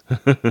space.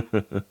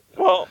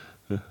 Well,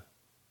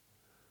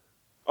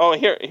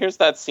 here's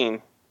that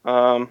scene.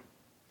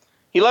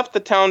 He left the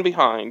town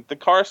behind. The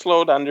car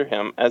slowed under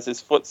him as his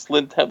foot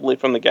slid heavily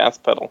from the gas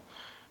pedal.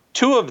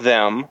 Two of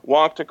them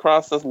walked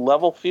across this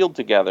level field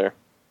together.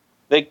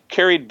 They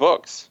carried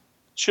books,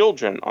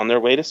 children on their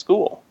way to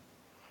school.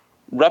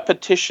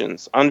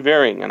 Repetitions,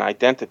 unvarying and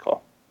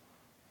identical.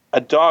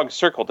 A dog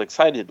circled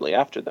excitedly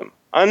after them,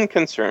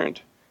 unconcerned.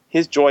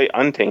 his joy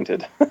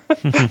untainted.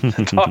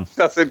 The dog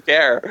doesn't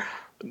care.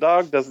 The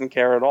dog doesn't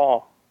care at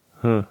all.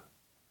 Huh.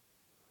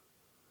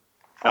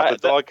 Now,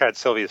 if the dog had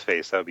Sylvia's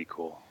face, that would be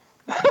cool.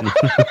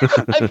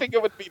 I think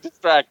it would be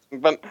distracting,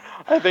 but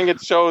I think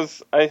it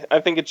shows. I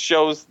think it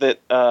shows that,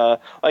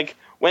 like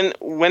when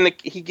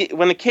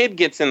the kid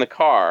gets in the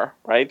car,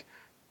 right?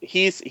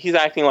 He's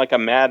acting like a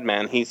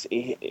madman.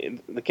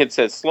 The kid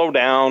says, "Slow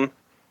down,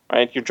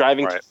 right? You're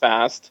driving too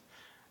fast."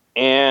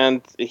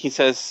 And he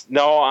says,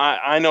 "No,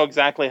 I know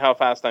exactly how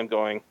fast I'm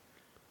going."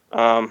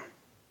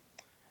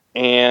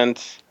 And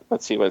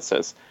let's see what it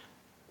says.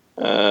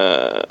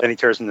 Then he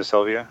turns into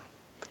Sylvia,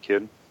 the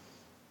kid.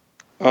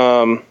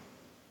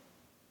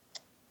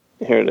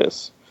 Here it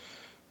is.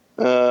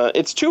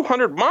 It's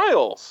 200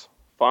 miles.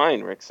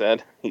 Fine, Rick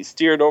said. He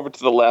steered over to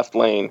the left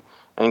lane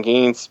and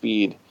gained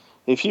speed.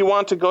 If you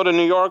want to go to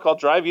New York, I'll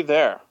drive you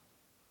there.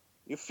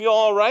 You feel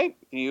all right?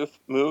 The youth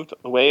moved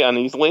away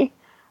uneasily.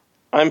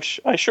 I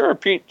sure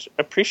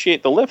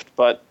appreciate the lift,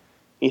 but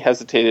he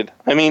hesitated.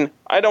 I mean,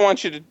 I don't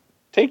want you to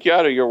take you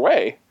out of your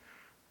way.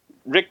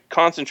 Rick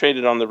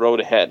concentrated on the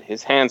road ahead.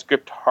 His hands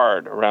gripped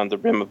hard around the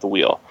rim of the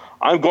wheel.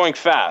 I'm going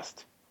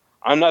fast.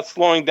 I'm not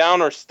slowing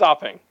down or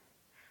stopping.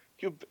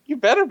 You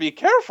better be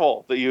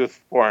careful, the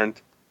youth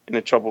warned in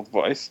a troubled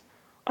voice.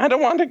 I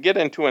don't want to get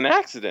into an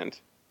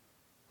accident.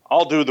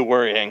 I'll do the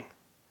worrying.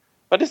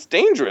 But it's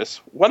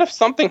dangerous. What if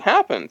something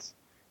happens?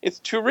 It's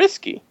too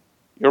risky.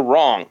 You're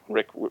wrong,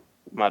 Rick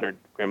muttered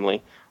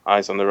grimly,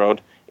 eyes on the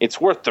road. It's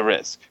worth the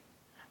risk.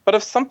 But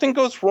if something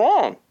goes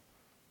wrong?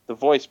 The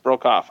voice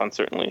broke off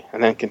uncertainly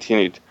and then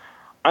continued.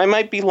 I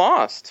might be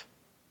lost.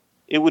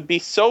 It would be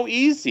so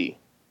easy.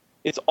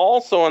 It's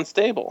all so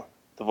unstable.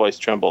 The voice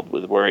trembled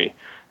with worry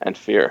and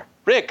fear.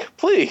 Rick,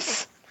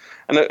 please.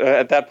 And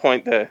at that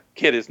point, the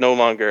kid is no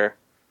longer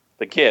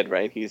the kid,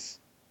 right? He's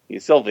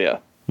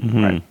Sylvia.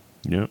 Mm-hmm. Right?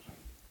 Yep.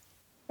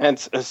 And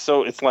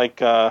so it's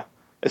like as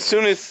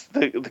soon as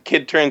the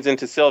kid turns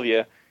into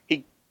Sylvia,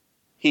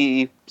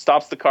 he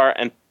stops the car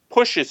and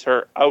pushes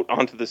her out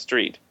onto the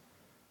street.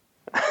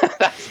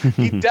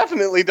 He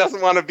definitely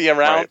doesn't want to be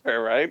around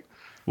her, right?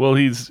 Well,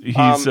 he's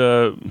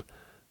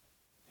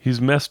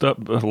messed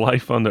up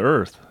life on the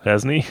earth,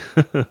 hasn't he?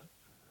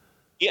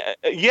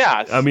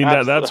 Yeah. I mean,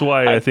 that's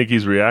why I think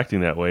he's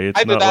reacting that way. It's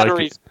either not that like or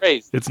he's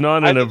crazy. It's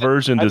not an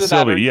aversion to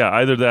Sylvia. Yeah,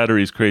 either that or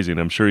he's crazy, and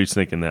I'm sure he's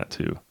thinking that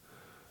too.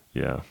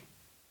 Yeah.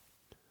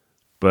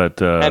 But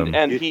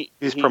and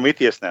he's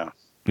Prometheus now.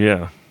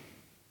 Yeah.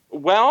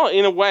 Well,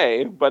 in a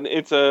way, but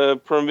it's a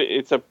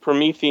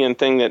Promethean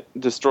thing that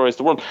destroys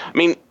the world. I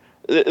mean,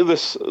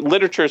 this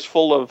literature is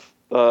full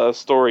of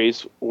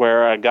stories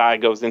where a guy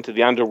goes into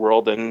the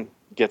underworld and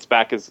gets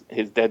back his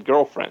dead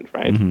girlfriend,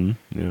 right?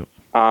 Mm-hmm. Yeah.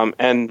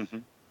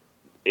 And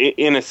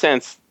in a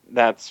sense,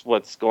 that's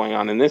what's going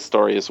on in this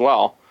story as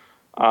well.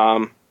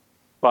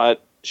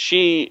 But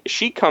she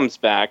comes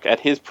back at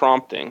his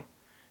prompting.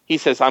 He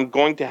says, "I'm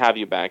going to have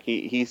you back."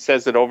 He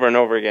says it over and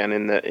over again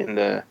in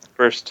the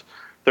first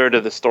third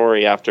of the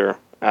story after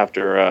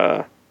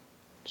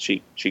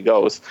she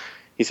goes.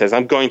 He says,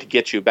 "I'm going to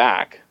get you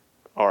back,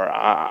 or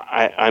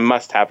I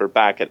must have her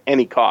back at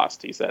any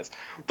cost." He says,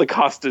 "The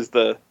cost is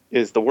the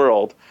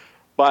world."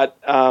 But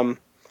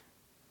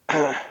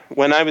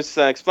when I was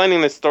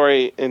explaining this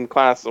story in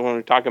class, when we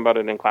were talking about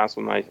it in class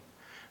with my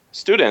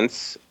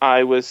students,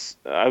 I was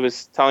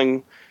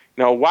telling,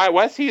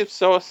 why is he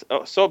so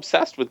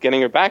obsessed with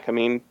getting her back? I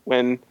mean,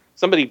 when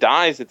somebody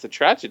dies, it's a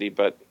tragedy,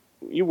 but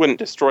you wouldn't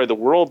destroy the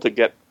world to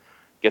get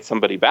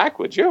somebody back,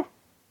 would you?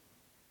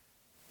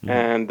 Mm.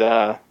 And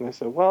I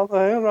said, well,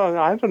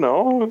 I don't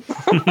know.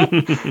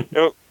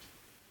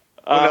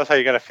 Who knows how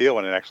you're going to feel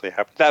when it actually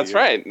happens? That's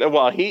right.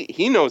 Well,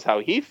 he knows how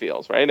he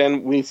feels, right?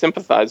 And we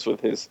sympathize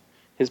with his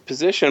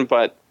position.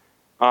 But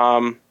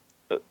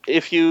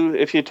if you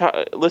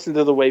listen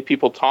to the way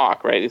people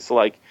talk, right? It's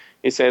like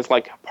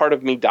part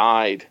of me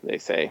died. They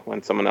say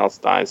when someone else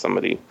dies,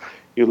 somebody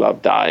you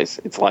love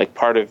dies. It's like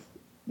part of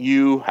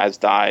you has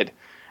died,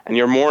 and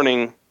you're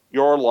mourning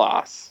your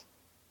loss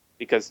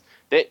because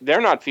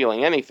they're not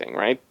feeling anything,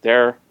 right?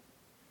 They're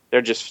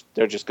just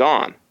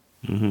gone.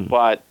 Mm-hmm.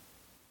 But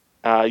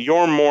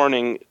you're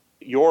mourning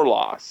your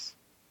loss,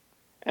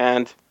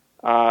 and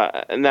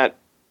that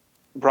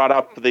brought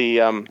up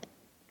the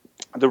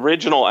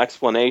original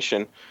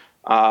explanation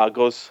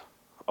goes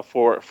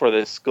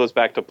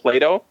back to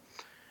Plato,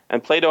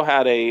 and Plato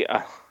had a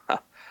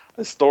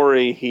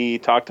story. He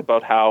talked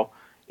about how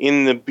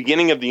in the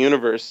beginning of the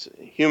universe,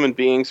 human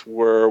beings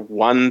were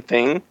one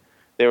thing.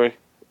 They were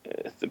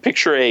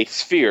picture a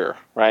sphere,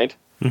 right?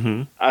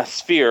 Mm-hmm. A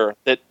sphere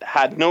that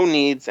had no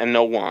needs and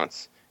no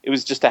wants. It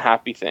was just a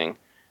happy thing.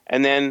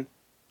 And then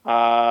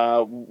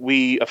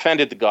we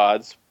offended the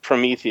gods.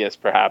 Prometheus,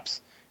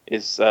 perhaps,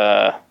 is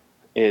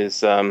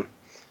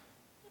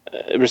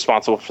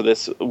responsible for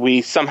this.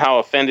 We somehow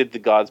offended the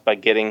gods by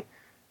getting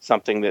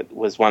something that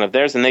was one of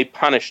theirs, and they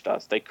punished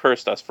us. They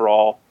cursed us for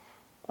all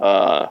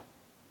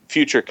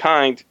future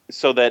kind,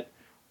 so that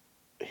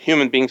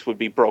human beings would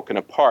be broken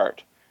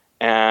apart,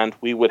 and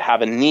we would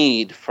have a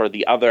need for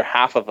the other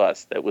half of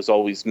us that was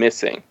always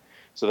missing.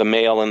 So the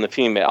male and the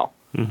female.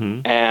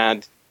 Mm-hmm.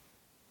 And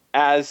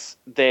as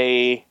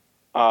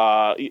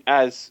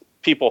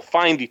people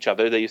find each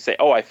other, you say,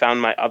 "Oh, I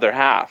found my other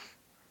half,"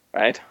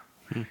 right?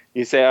 Mm-hmm.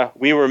 You say,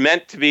 "We were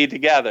meant to be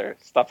together,"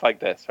 stuff like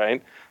this,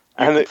 right?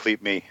 You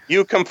complete me.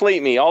 You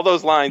complete me. All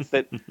those lines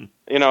that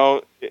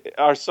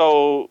are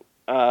so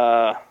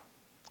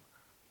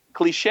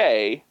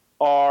cliche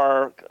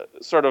are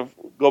sort of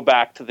go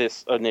back to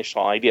this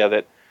initial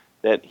idea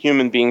that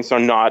human beings are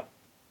not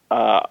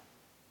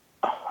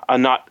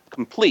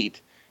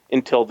complete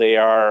until they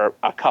are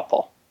a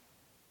couple.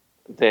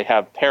 They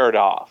have paired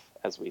off,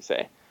 as we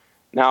say.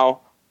 Now,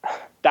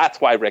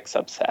 that's why Rick's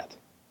upset,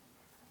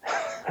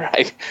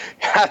 right?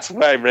 That's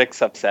why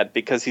Rick's upset,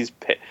 because his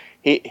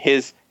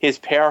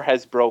pair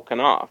has broken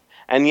off.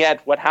 And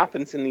yet, what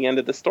happens in the end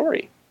of the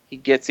story? He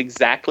gets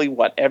exactly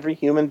what every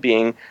human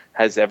being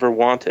has ever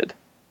wanted,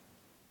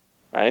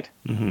 right?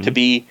 Mm-hmm. To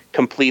be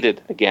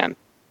completed again.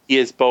 He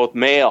is both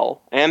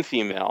male and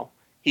female.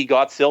 He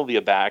got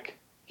Sylvia back.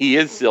 He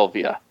is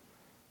Sylvia,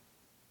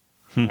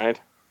 right?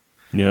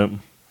 Yep.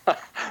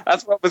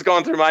 That's what was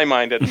going through my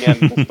mind at the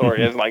end of the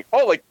story. It's like,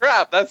 holy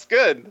crap, that's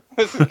good.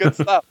 This is good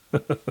stuff.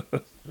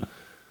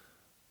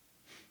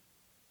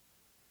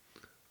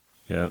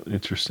 Yeah,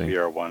 interesting. We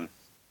are one.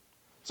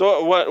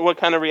 So what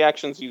kind of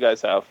reactions do you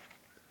guys have?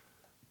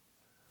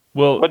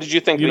 Well, what did you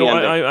think?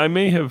 I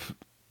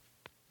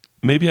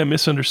maybe I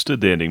misunderstood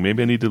the ending.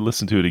 Maybe I need to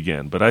listen to it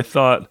again. But I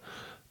thought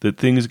that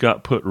things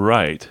got put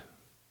right,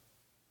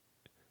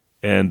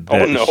 and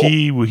that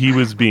he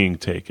was being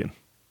taken.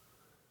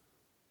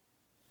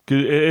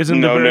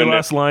 Isn't the very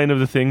last line of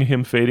the thing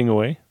him fading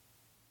away?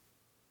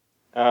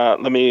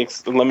 Let me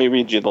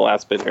read you the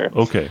last bit here.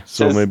 Okay,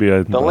 so maybe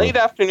the late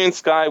afternoon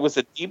sky was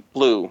a deep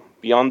blue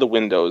beyond the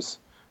windows.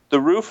 The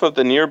roof of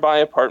the nearby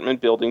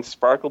apartment building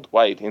sparkled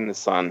white in the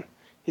sun.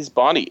 His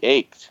body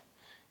ached.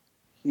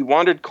 He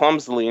wandered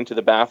clumsily into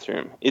the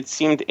bathroom. It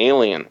seemed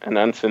alien and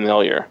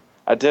unfamiliar,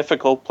 a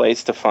difficult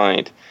place to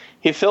find.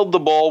 He filled the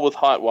bowl with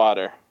hot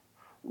water,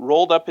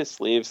 rolled up his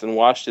sleeves, and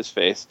washed his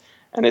face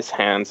and his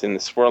hands in the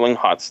swirling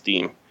hot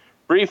steam.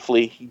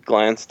 Briefly, he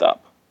glanced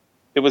up.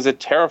 It was a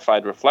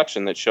terrified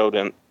reflection that showed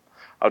him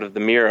out of the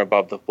mirror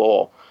above the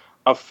bowl.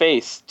 A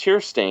face,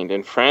 tear-stained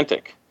and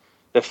frantic.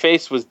 The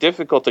face was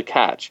difficult to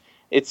catch.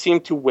 It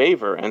seemed to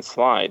waver and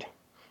slide.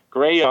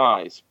 Gray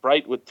eyes,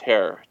 bright with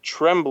terror,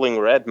 trembling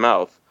red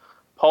mouth,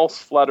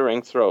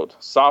 pulse-fluttering throat,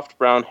 soft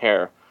brown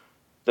hair.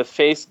 The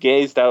face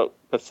gazed out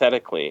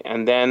pathetically,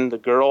 and then the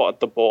girl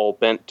at the bowl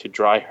bent to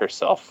dry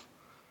herself.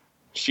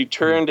 She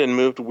turned and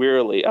moved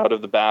wearily out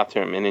of the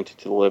bathroom and into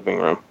the living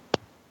room.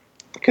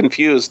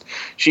 Confused,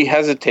 she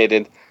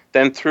hesitated,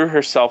 then threw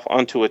herself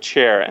onto a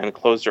chair and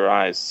closed her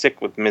eyes,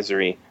 sick with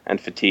misery and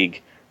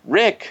fatigue.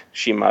 "Rick,"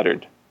 she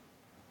murmured,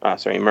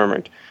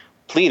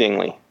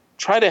 pleadingly.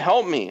 "Try to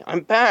help me. I'm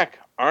back,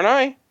 aren't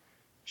I?"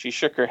 She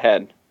shook her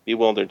head,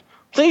 bewildered.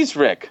 "Please,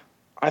 Rick.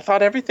 I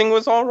thought everything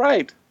was all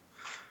right."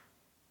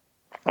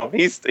 Oh,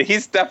 he's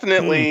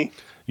definitely...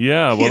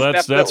 Yeah, well,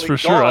 that's for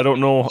sure. I don't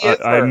know.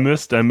 I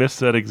missed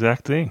that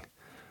exact thing.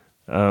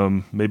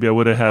 Maybe I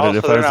would have had it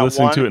if I was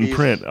listening to it in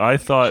print. I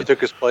thought she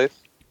took his place.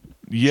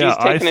 Yeah,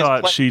 I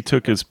thought she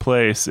took his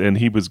place and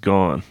he was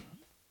gone.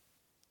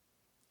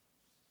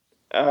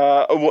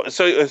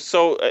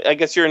 So I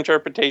guess your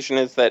interpretation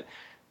is that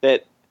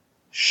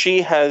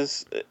he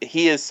has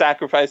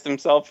sacrificed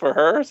himself for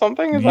her or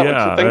something? Is that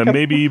what you're thinking?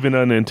 Maybe even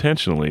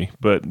unintentionally.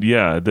 But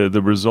yeah,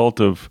 the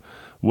result of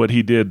what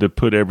he did to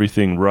put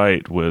everything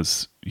right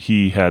was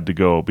he had to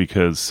go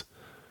because,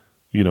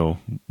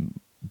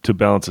 to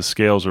balance the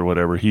scales or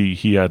whatever,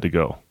 he had to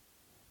go.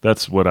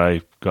 That's what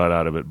I got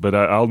out of it. But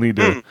I'll need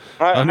to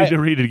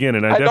read it again,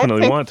 and I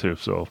definitely want to.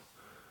 So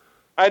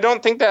I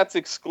don't think that's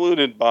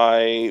excluded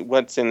by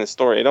what's in the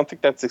story. I don't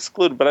think that's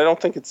excluded, but I don't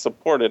think it's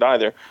supported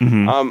either.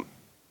 Mm-hmm.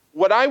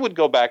 What I would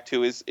go back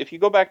to is if you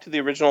go back to the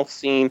original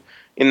scene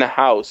in the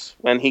house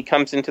when he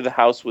comes into the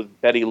house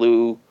with Betty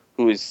Lou,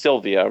 who is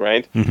Sylvia,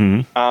 right?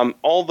 Mm-hmm.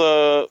 All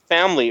the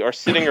family are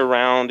sitting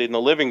around in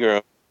the living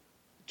room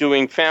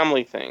doing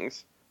family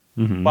things,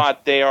 mm-hmm.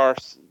 but they're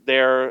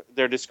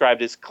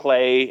described as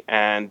clay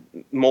and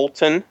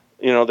molten.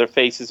 Their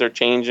faces are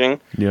changing.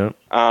 Yeah.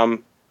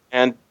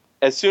 And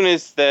as soon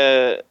as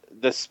the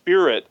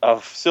spirit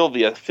of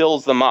Sylvia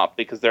fills them up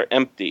because they're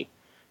empty,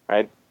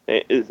 right?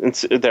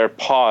 They're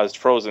paused,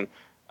 frozen.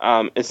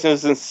 As soon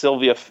as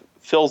Sylvia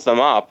fills them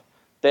up,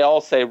 they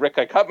all say, "Rick,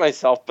 I cut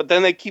myself." But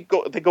then they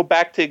go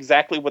back to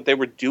exactly what they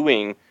were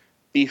doing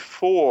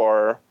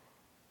before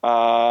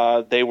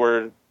they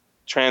were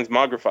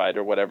transmogrified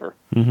or whatever,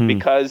 mm-hmm.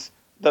 because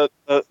the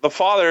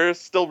father is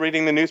still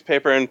reading the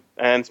newspaper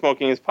and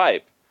smoking his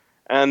pipe,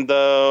 and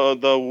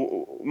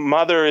the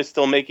mother is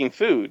still making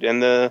food,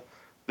 and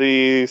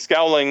the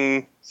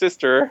scowling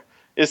sister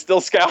is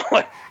still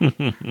scowling.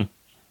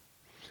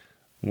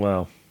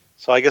 Wow.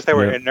 So I guess they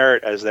were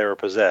inert as they were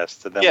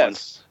possessed, and then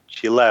once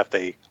she left,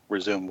 they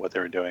resumed what they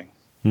were doing.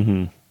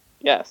 Mm-hmm.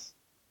 Yes.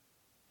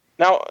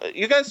 Now,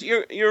 you guys,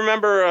 you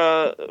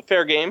remember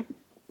Fair Game?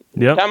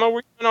 Yeah. Tama,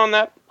 were you on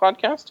that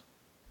podcast?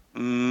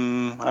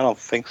 I don't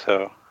think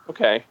so.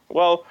 Okay.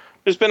 Well,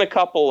 there's been a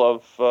couple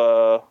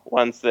of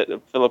ones that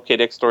Philip K.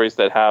 Dick stories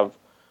that have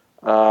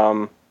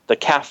the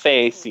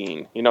cafe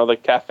scene. You know, the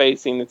cafe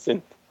scene that's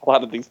in a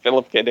lot of these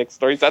Philip K. Dick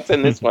stories. That's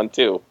in this one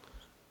too.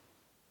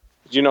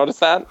 Did you notice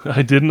that?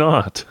 I did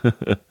not.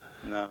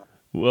 No.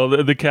 Well,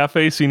 the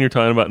cafe scene you're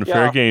talking about in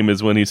Fair Game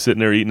is when he's sitting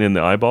there eating and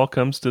the eyeball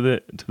comes to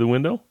the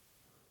window?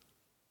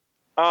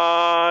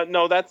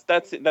 No,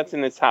 that's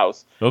in his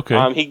house.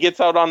 Okay. He gets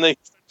out on the.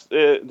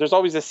 There's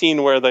always a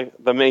scene where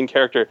the main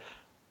character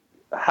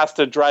has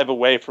to drive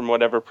away from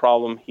whatever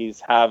problem he's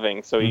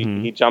having, so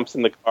he jumps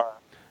in the car.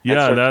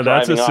 Yeah,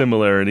 that's a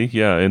similarity.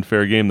 Yeah, in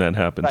Fair Game that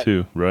happened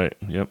too. Right.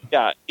 Yep.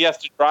 Yeah, he has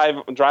to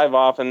drive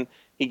off, and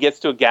he gets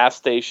to a gas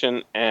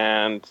station,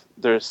 and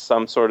there's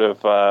some sort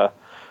of.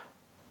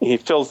 He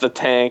fills the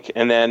tank,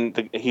 and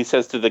then he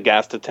says to the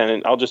gas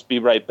attendant, "I'll just be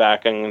right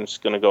back. I'm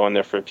just going to go in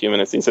there for a few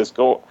minutes." He says,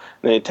 "Go."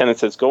 And the attendant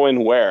says, "Go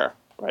in where?"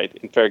 Right,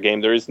 in Fair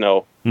Game, there is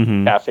no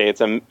cafe.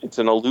 It's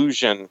an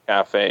illusion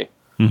cafe.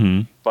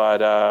 Mm-hmm.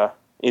 But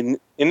in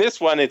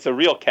this one, it's a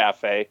real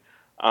cafe.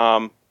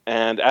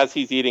 And as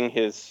he's eating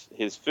his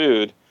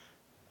food,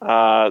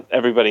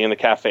 everybody in the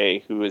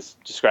cafe, who was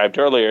described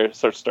earlier,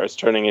 sort of starts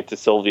turning into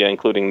Sylvia,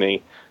 including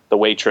the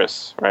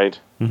waitress. Right.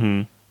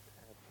 Mm-hmm.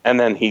 And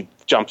then he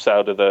jumps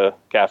out of the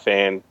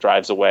cafe and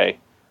drives away,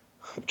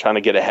 trying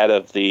to get ahead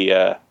of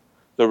the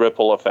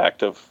ripple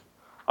effect of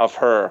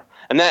her.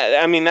 And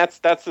that's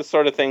the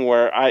sort of thing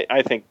where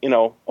I think,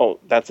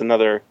 that's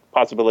another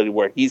possibility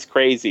where he's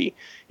crazy.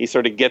 He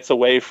sort of gets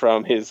away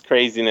from his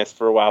craziness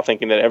for a while,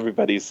 thinking that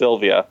everybody's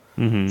Sylvia,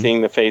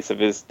 seeing the face of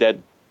his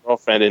dead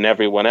girlfriend and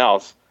everyone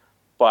else.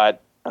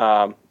 But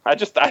I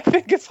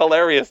think it's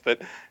hilarious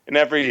that in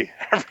every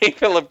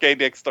Philip K.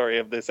 Dick story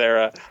of this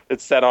era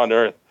that's set on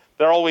Earth,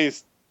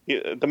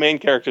 the main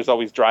character is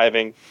always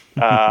driving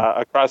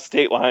across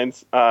state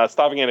lines,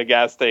 stopping at a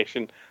gas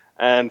station,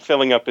 and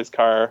filling up his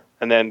car,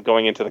 and then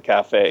going into the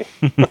cafe.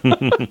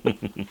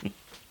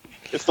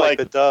 It's like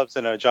the Doves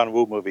in a John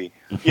Woo movie.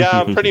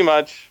 Yeah, pretty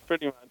much.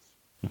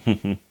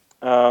 And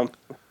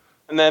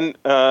then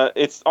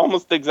it's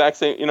almost the exact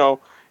same.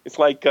 It's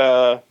like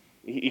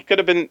he could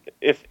have been,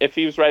 if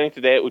he was writing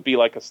today, it would be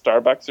like a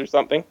Starbucks or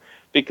something,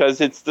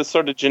 because it's the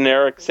sort of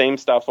generic same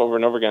stuff over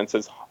and over again. It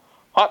says,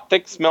 hot,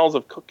 thick smells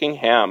of cooking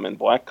ham and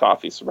black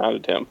coffee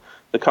surrounded him.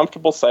 The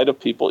comfortable sight of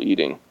people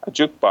eating. A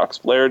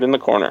jukebox blared in the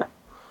corner.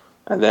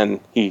 And then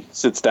he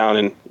sits down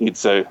and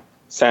eats a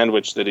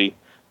sandwich that he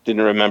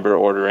didn't remember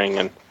ordering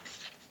and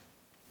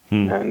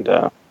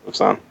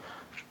moves on.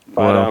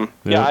 But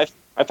wow.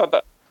 I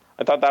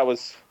thought that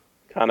was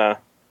kind of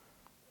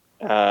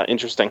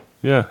interesting.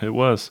 Yeah, it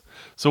was.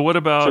 So what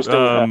about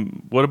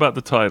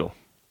the title?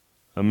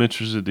 I'm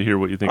interested to hear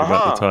what you think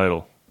about the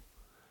title.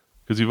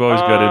 Because you've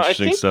always got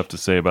interesting stuff to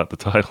say about the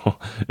title.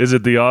 Is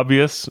it the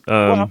obvious?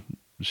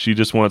 She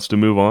just wants to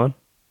move on?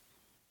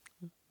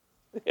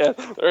 Yeah,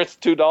 Earth's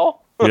too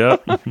dull. Yeah.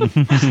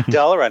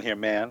 Dull around here,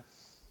 man.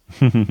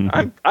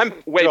 I'm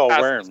way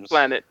past this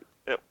planet.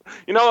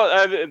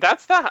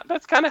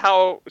 That's kind of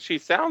how she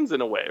sounds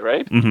in a way,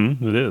 right?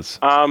 Mm-hmm, it is.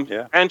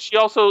 Yeah. And she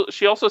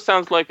also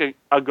sounds like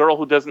a girl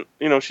who doesn't,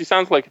 she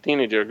sounds like a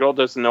teenager. A girl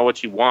doesn't know what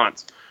she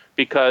wants,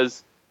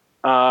 because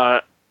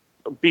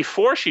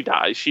before she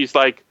dies, she's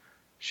like,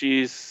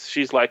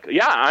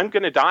 yeah, I'm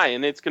going to die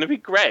and it's going to be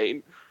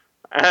great.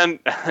 And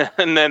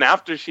then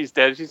after she's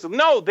dead, she says,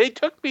 no, they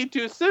took me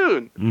too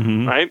soon.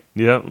 Mm-hmm. Right?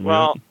 Yeah.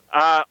 Well,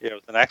 it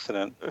was an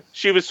accident.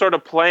 She was sort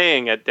of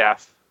playing at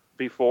death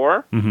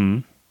before. Mm-hmm.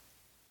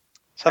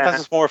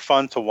 Sometimes it's more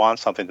fun to want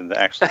something than to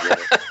actually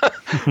get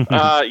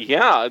it.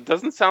 Yeah, it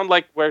doesn't sound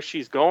like where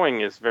she's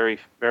going is very,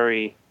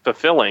 very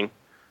fulfilling.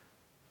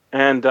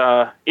 And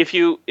if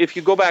you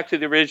go back to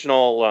the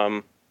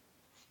original,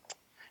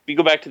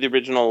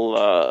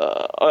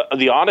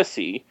 the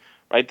Odyssey,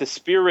 right? The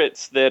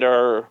spirits that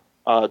are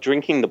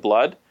drinking the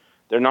blood,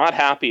 they're not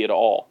happy at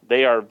all.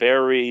 They are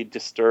very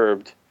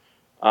disturbed,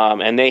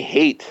 and they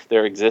hate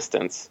their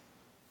existence.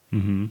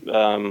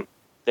 Mm-hmm.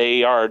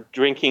 They are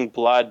drinking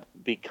blood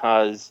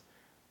because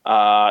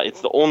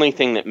it's the only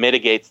thing that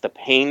mitigates the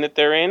pain that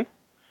they're in.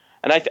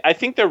 And I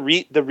think they're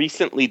the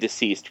recently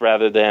deceased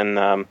rather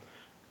than...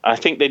 I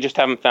think they just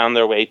haven't found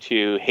their way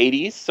to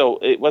Hades, so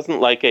it wasn't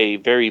like a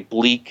very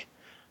bleak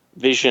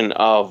vision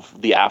of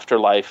the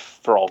afterlife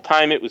for all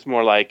time. It was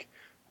more like,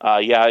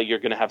 you're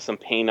going to have some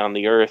pain on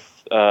the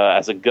earth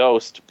as a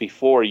ghost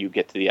before you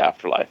get to the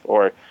afterlife,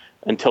 or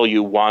until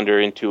you wander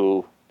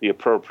into the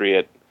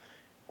appropriate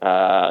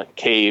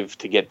cave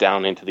to get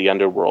down into the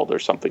underworld or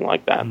something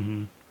like that.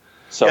 Mm-hmm.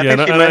 So I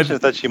think she mentions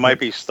that she might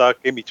be stuck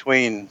in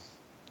between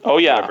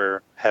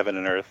heaven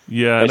and earth.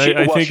 Yeah, and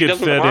I think it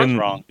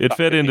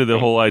fed into the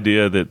whole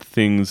idea that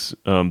things,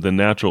 the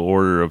natural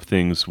order of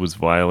things was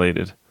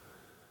violated.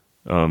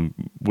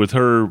 With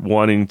her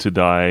wanting to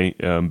die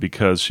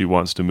because she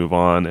wants to move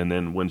on, and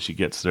then when she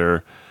gets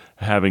there,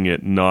 having it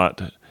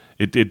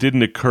it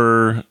didn't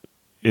occur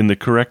in the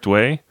correct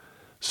way,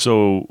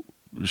 so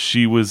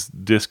she was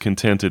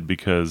discontented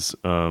because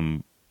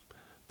the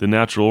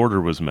natural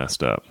order was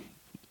messed up.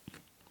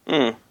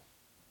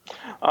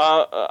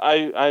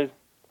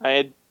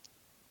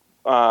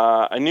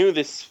 I knew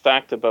this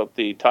fact about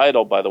the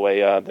title, by the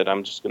way, that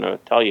I'm just going to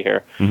tell you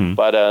here. Mm-hmm.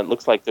 But it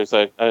looks like there's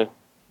a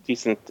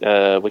decent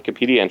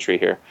Wikipedia entry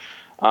here.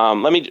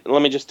 Let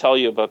me just tell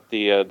you about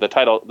the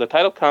title. The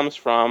title comes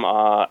from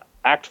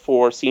Act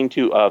 4, Scene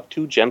 2 of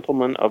Two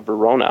Gentlemen of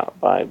Verona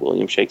by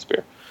William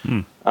Shakespeare.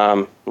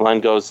 The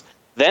line goes,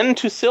 "Then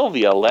to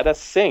Sylvia let us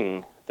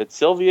sing, that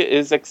Sylvia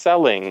is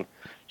excelling.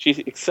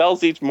 She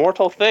excels each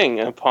mortal thing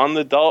upon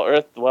the dull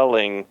earth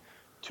dwelling.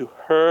 To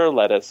her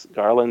let us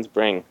garlands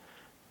bring."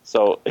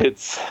 So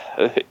it's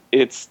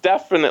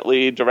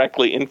definitely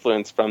directly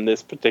influenced from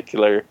this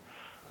particular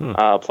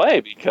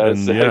play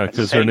because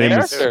her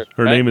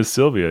name is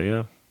Sylvia.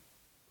 Yeah.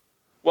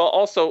 Well,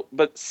 also,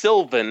 but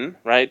Sylvan,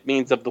 right,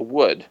 means of the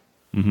wood.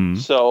 Mm-hmm.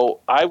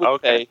 So I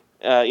would say,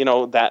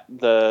 that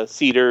the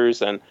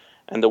cedars and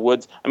the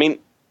woods. I mean,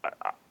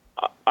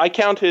 I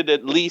counted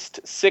at least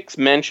 6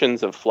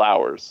 mentions of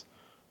flowers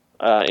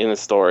in the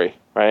story,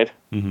 right?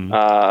 Mm-hmm.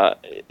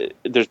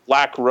 There's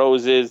black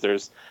roses,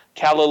 there's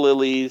calla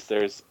lilies,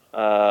 there's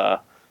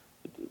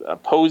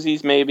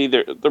posies maybe.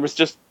 There was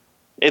just,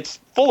 it's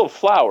full of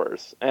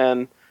flowers,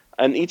 and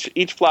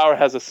each flower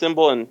has a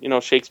symbol,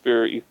 and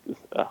Shakespeare,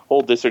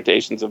 whole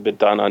dissertations have been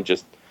done on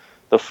just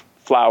the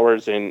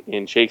flowers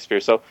in Shakespeare.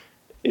 So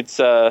it's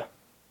a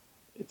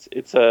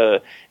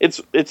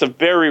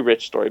very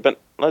rich story. But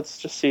let's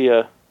just see.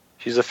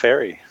 She's a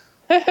fairy.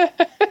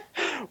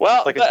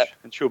 Well, it's like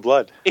in True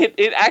Blood.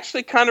 It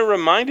actually kind of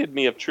reminded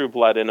me of True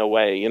Blood in a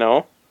way,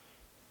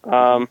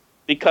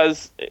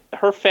 because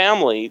her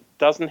family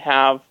doesn't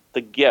have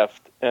the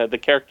gift. The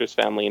character's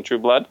family in True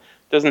Blood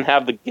doesn't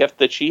have the gift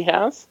that she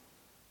has.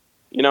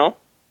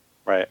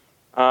 Right.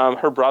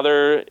 Her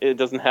brother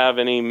doesn't have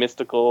any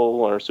mystical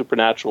or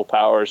supernatural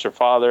powers. Her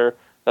father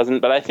doesn't,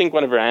 but I think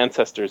one of her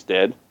ancestors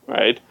did,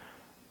 right?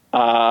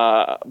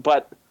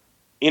 But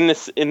in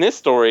this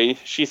story,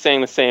 she's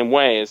saying the same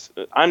way. As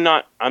I'm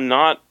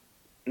not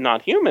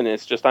human.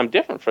 It's just I'm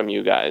different from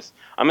you guys.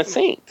 I'm a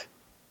saint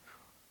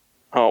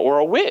or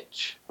a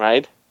witch,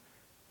 right?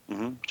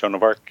 Mm-hmm. Joan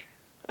of Arc.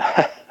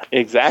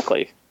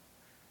 Exactly.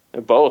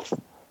 Both.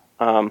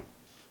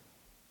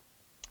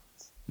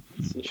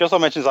 She also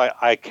mentions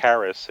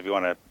Icarus, if you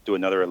want to do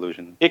another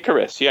illusion.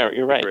 Icarus, yeah,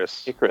 you're right.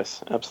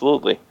 Icarus,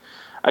 absolutely.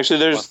 Actually,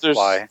 there's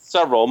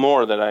several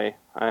more that I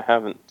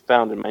haven't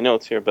found in my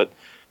notes here, but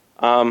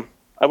I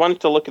wanted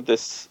to look at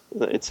this.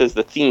 It says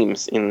the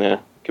themes in the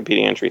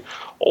Wikipedia entry.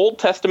 Old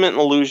Testament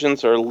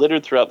allusions are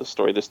littered throughout the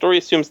story. The story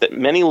assumes that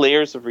many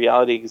layers of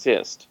reality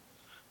exist.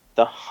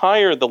 The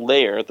higher the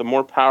layer, the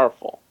more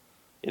powerful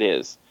it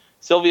is.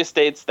 Sylvia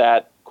states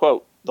that,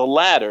 quote, "The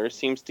ladder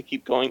seems to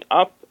keep going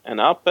up and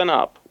up and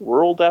up,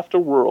 world after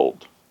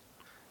world.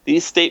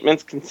 These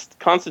statements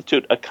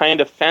constitute a kind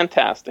of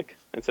fantastic,"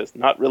 it says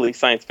not really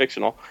science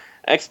fictional,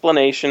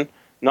 "explanation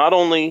not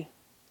only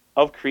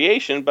of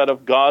creation but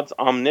of God's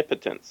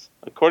omnipotence.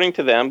 According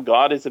to them,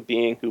 God is a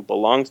being who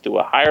belongs to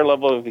a higher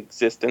level of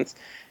existence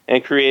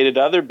and created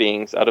other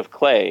beings out of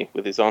clay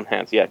with his own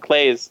hands." Yeah,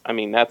 clay is,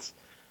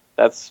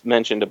 that's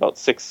mentioned about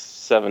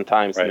 6-7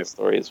 times in the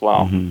story as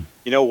well.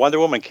 Mm-hmm. Wonder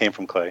Woman came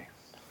from clay.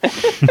 I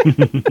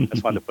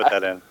just wanted to put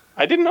that in.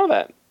 I didn't know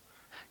that.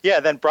 Yeah,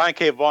 then Brian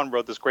K. Vaughan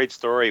wrote this great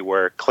story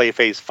where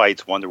Clayface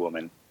fights Wonder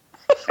Woman,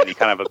 and he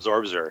kind of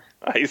absorbs her.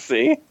 I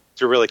see.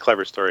 It's a really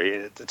clever story.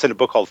 It's in a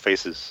book called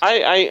Faces.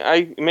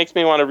 It makes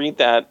me want to read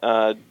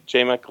that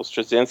J. Michael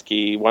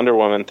Straczynski Wonder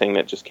Woman thing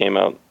that just came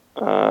out.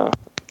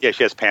 Yeah,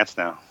 she has pants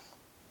now.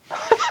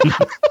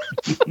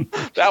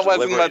 That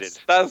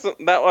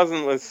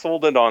wasn't what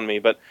sold it on me,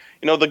 but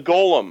the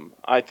Golem.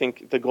 I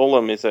think the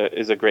Golem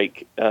is a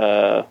great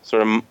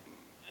sort of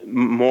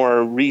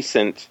more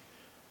recent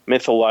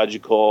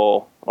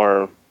mythological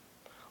or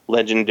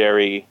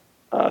legendary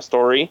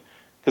story,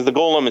 because the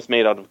Golem is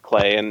made out of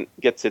clay and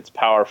gets its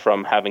power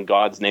from having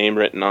God's name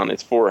written on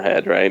its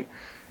forehead. Right?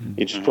 Mm-hmm.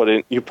 You just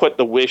put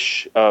the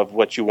wish of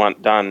what you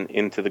want done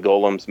into the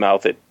Golem's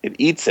mouth. It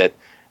eats it.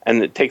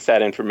 And it takes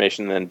that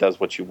information and then does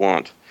what you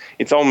want.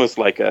 It's almost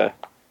like a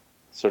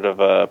sort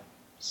of a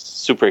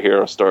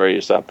superhero story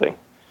or something.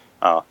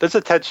 Oh, there's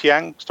a Ted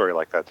Chiang story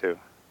like that too.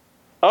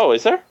 Oh,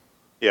 is there?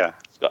 Yeah.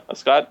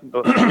 Scott,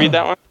 did you read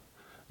that one?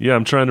 Yeah,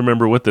 I'm trying to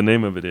remember what the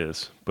name of it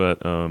is, but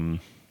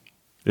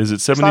is it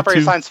 72? It's not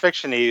very science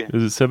fiction-y.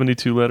 Is it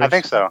 72 letters? I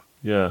think so.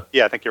 Yeah.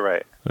 Yeah, I think you're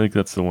right. I think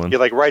that's the one. You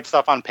write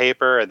stuff on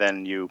paper and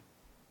then you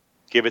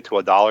give it to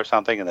a doll or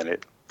something, and then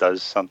it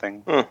does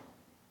something.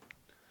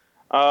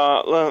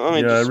 Let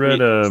me just I read.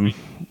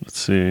 Let's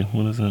see,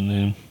 what is that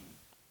name?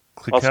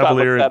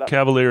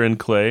 Cavalier and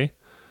Clay.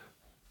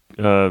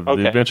 The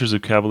Adventures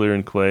of Cavalier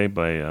and Clay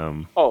by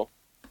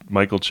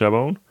Michael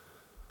Chabon.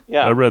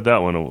 Yeah, I read that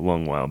one a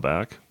long while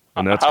back,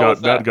 and that's got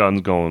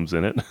golems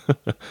in it.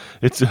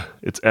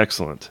 It's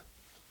excellent.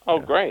 Oh,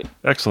 yeah. Great!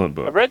 Excellent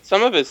book. I've read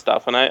some of his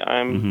stuff, and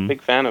I'm a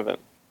big fan of it.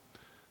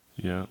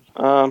 Yeah.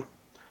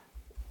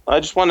 I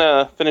just want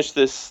to finish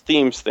this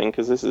themes thing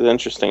because this is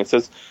interesting. It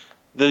says,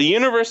 The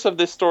universe of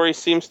this story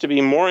seems to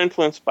be more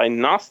influenced by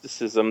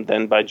Gnosticism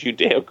than by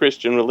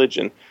Judeo-Christian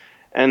religion,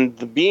 and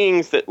the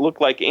beings that look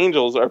like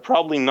angels are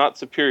probably not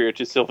superior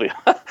to Sylvia.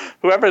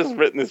 Whoever has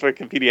written this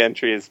Wikipedia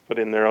entry has put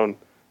in their own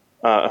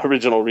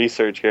original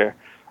research here.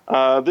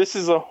 This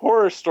is a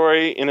horror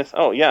story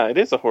it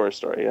is a horror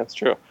story. That's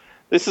true.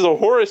 This is a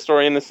horror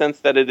story in the sense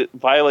that it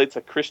violates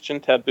a Christian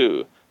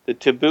taboo. The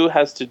taboo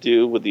has to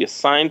do with the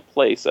assigned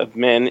place of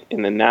men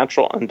in the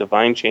natural and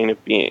divine chain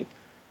of being.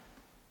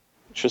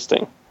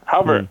 Interesting.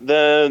 However,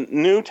 the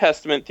New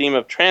Testament theme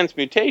of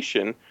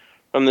transmutation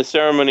from the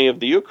ceremony of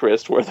the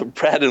Eucharist, where the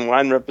bread and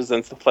wine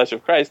represents the flesh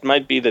of Christ,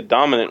 might be the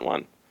dominant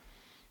one.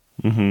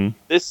 Mm-hmm.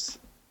 This,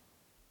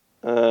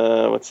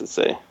 what's it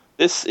say?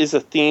 This is a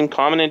theme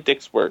common in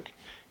Dick's work,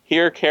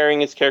 here carrying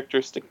his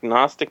characteristic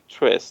Gnostic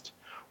twist,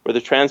 where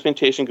the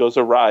transmutation goes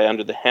awry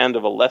under the hand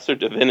of a lesser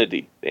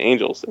divinity. The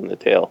angels in the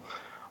tale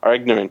are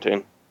ignorant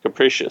and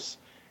capricious.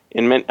 I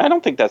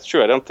don't think that's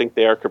true. I don't think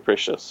they are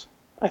capricious.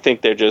 I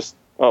think they're just,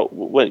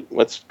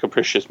 what's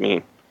capricious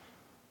mean?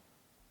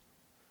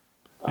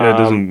 Yeah, it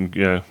doesn't.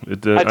 Yeah,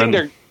 I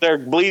think they're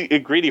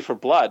greedy for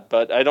blood,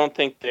 but I don't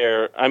think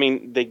they're. I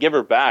mean, they give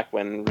her back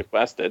when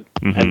requested,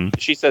 and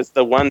she says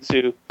the ones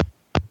who.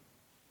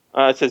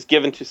 It says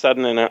given to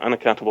sudden and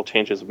unaccountable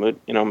changes of mood.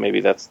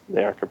 Maybe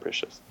they are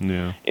capricious.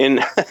 Yeah.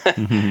 In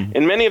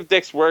many of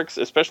Dick's works,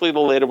 especially the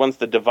later ones,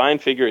 the divine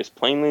figure is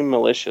plainly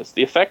malicious.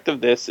 The effect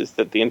of this is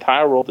that the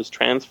entire world is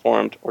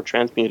transformed or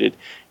transmuted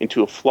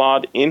into a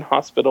flawed,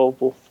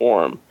 inhospitable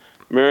form,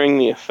 mirroring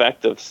the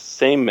effect of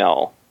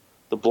Samel,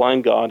 the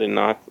blind god in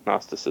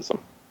Gnosticism.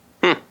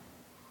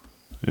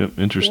 Yep,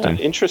 interesting.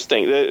 Yeah,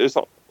 interesting. There's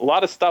a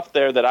lot of stuff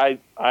there that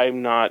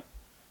I'm not,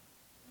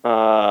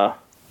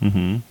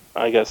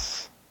 I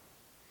guess,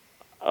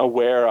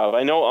 aware of.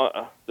 I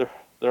know there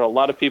are a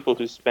lot of people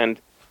who spend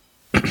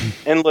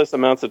endless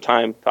amounts of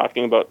time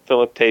talking about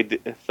Philip K.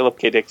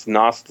 Dick's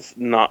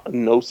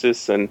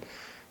gnosis and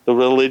the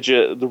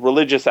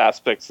religious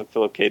aspects of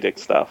Philip K. Dick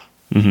stuff.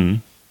 Mm-hmm.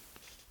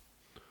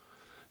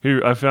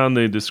 Here, I found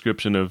the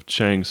description of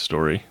Chang's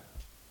story,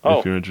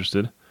 if you're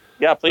interested.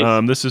 Yeah,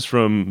 please. This is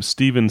from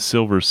Steven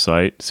Silver's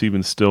site.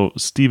 Steven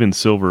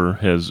Silver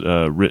has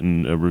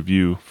written a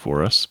review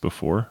for us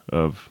before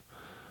of,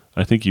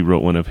 I think he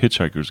wrote one of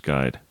Hitchhiker's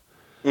Guide.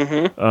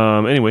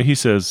 Mm-hmm. Anyway, he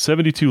says,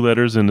 72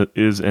 Letters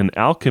is an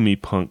alchemy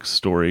punk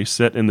story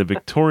set in the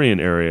Victorian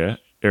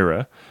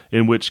era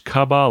in which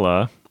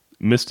Kabbalah,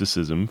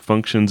 mysticism,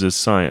 functions as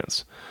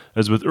science.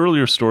 As with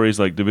earlier stories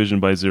like Division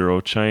by Zero,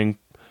 Chang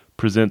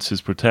presents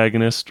his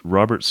protagonist,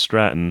 Robert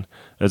Stratton,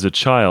 as a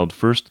child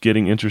first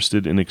getting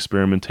interested in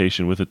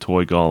experimentation with a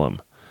toy golem.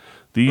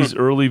 These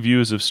early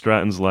views of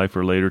Stratton's life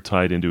are later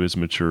tied into his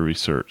mature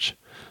research.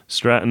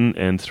 Stratton,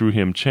 and through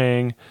him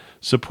Chang,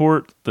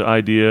 support the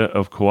idea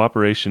of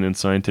cooperation in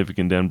scientific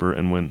endeavor,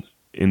 and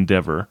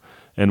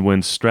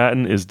when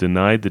Stratton is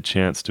denied the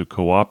chance to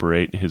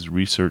cooperate, his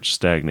research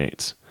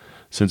stagnates.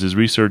 Since his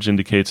research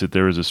indicates that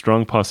there is a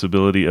strong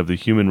possibility of the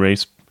human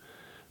race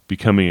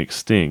becoming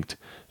extinct,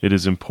 it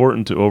is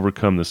important to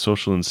overcome the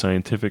social and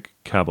scientific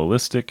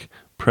Kabbalistic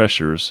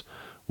pressures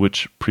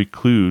which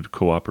preclude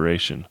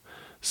cooperation.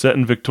 Set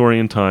in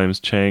Victorian times,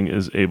 Chang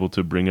is able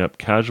to bring up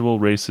casual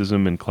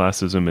racism and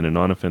classism in a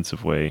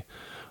non-offensive way,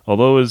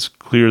 although it is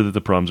clear that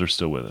the problems are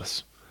still with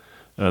us.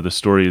 The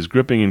story is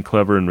gripping and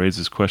clever and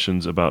raises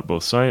questions about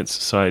both science,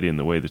 society, and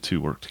the way the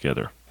two work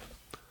together.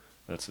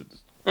 That's a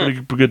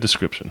pretty good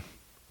description.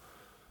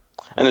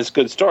 And it's a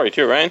good story,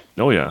 too, right?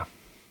 Oh, yeah.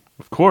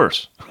 Of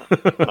course.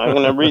 I'm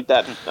going to read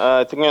that.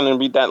 I think I'm going to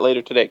read that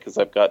later today because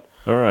I've got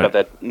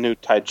that new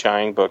Tai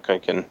Chiang book I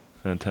can...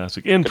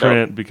 Fantastic. In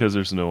print because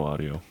there's no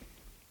audio.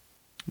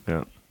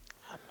 Yeah.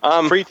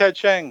 Free Ted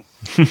Chiang.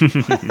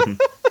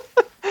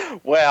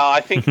 Well,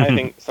 I think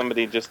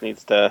somebody just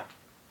needs to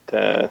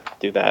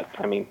do that.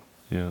 I mean,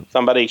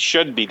 somebody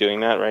should be doing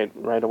that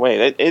right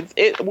away.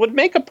 It would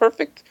make a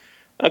perfect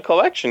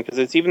collection because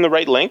it's even the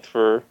right length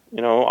for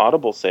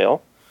Audible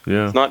sale.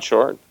 Yeah. It's not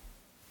short.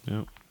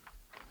 Yeah.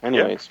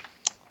 Anyways.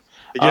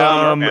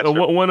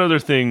 One other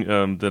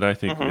thing that I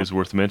think is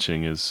worth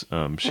mentioning is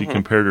she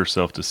compared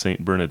herself to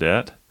Saint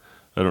Bernadette.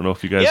 I don't know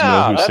if you guys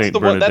know who Saint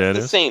Bernadette is.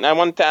 That's the saint. I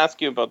wanted to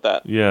ask you about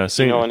that. Yeah,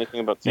 do you know anything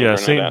about Saint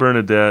Bernadette? Saint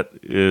Bernadette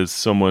is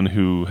someone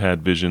who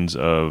had visions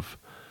of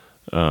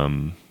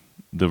the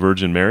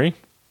Virgin Mary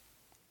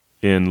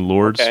in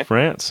Lourdes,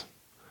 France,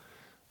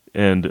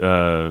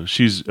 and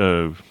she's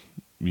a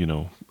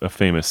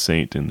famous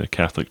saint in the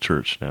Catholic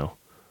Church now.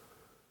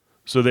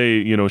 So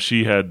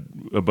she had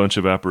a bunch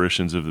of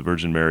apparitions of the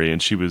Virgin Mary,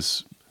 and she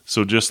was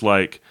just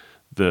like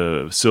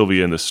the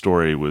Sylvia in the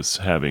story was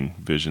having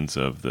visions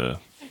of the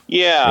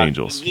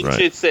angels. You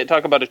right? should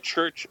talk about a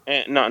church,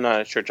 not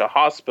a church, a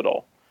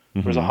hospital.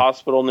 There's a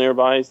hospital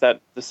nearby. Is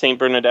that the Saint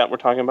Bernadette we're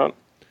talking about?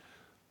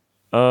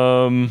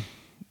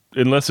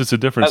 Unless it's a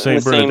different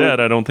Saint Bernadette,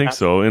 I don't think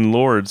so. In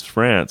Lourdes,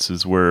 France,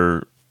 is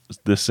where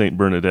this Saint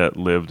Bernadette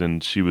lived,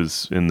 and she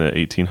was in the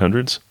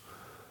 1800s.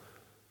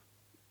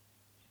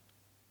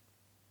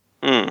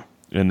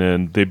 And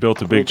then they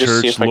built a big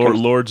church.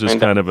 Lourdes is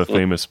kind of a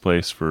famous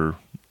place for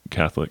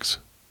Catholics.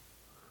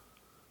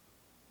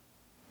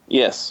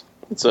 Yes,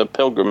 it's a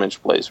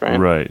pilgrimage place, right?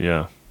 Right.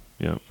 Yeah.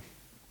 Yeah.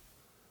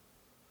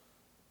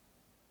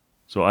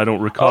 So I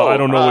don't recall. I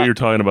don't know what you're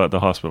talking about at the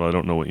hospital. I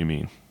don't know what you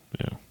mean.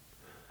 Yeah.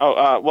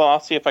 Well, I'll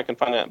see if I can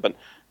find it. But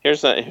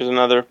here's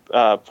another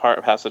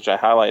passage I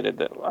highlighted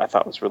that I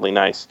thought was really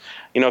nice.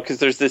 Because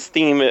there's this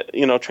theme,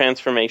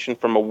 transformation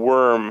from a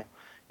worm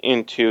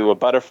into a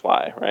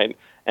butterfly, right?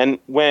 And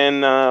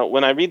when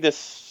I read this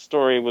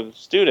story with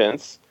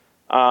students,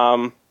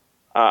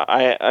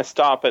 I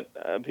stop it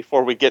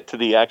before we get to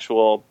the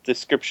actual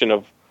description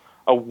of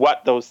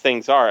what those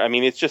things are. I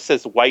mean, it just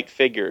says white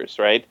figures,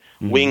 right?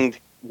 Mm-hmm. Winged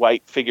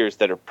white figures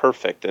that are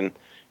perfect, and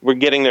we're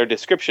getting their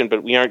description,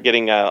 but we aren't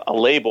getting a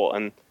label.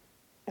 And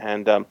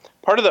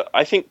part of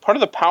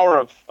the power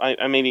of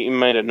you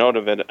made a note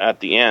of it at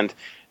the end.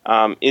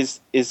 Is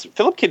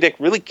Philip K. Dick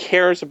really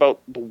cares about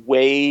the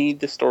way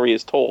the story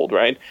is told,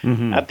 right?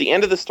 Mm-hmm. At the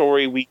end of the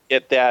story, we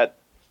get that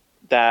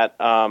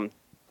the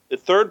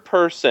third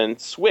person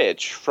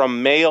switch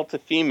from male to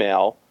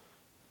female,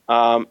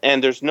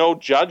 and there's no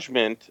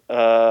judgment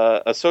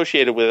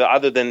associated with it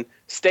other than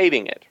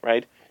stating it,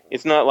 right?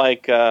 It's not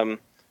like we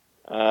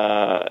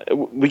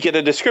get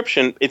a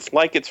description. It's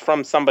like it's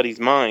from somebody's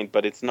mind,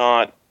 but it's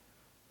not.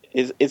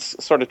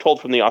 It's sort of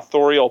told from the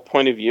authorial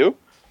point of view,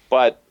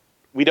 but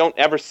we don't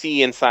ever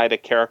see inside a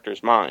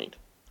character's mind.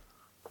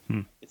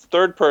 It's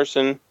third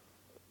person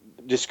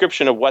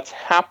description of what's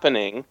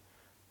happening,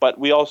 but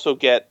we also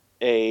get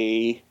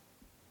the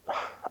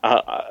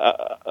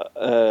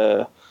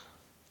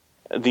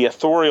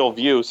authorial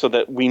view so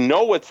that we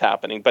know what's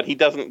happening, but he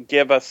doesn't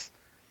give us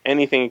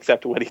anything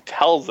except what he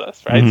tells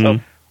us, right? Mm-hmm.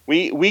 So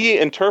we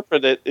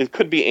interpret it. It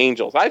could be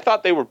angels. I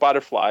thought they were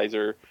butterflies,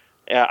 or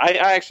I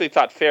actually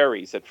thought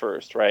fairies at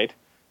first, right?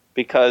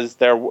 Because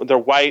they're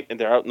white and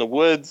they're out in the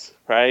woods,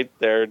 right?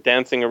 They're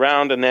dancing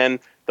around, and then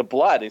the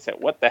blood. He said,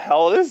 "What the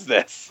hell is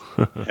this?"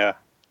 Yeah.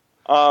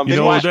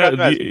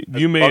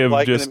 You may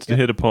have just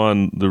hit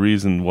upon the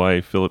reason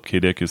why Philip K.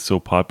 Dick is so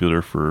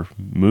popular for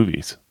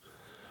movies.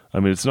 I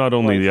mean, it's not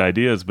only the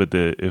ideas, but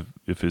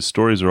if his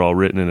stories are all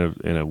written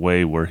in a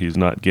way where he's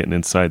not getting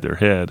inside their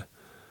head,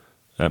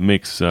 that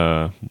makes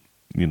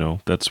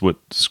that's what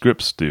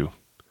scripts do.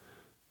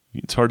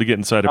 It's hard to get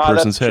inside a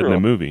person's head in a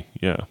movie.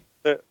 Yeah.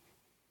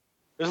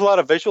 There's a lot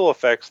of visual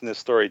effects in this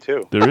story,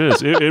 too. There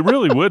is. It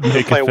really would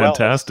make a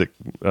fantastic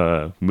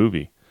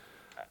movie.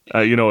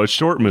 A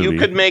short movie. You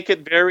could make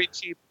it very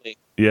cheaply.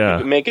 Yeah.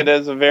 You could make it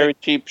as a very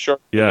cheap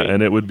short movie. Yeah,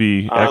 and it would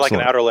be excellent. Like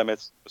an Outer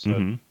Limits episode.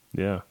 Mm-hmm.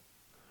 Yeah.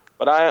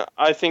 But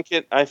I think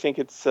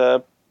it's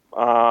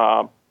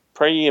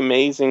pretty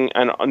amazing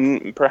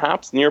and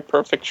perhaps near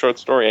perfect short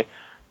story,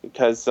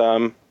 because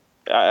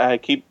I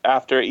keep,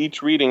 after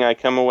each reading, I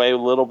come away a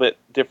little bit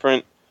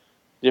different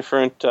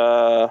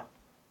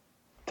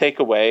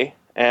takeaway,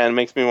 and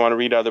makes me want to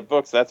read other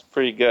books. That's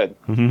pretty good.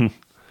 Mm-hmm.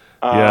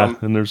 Yeah,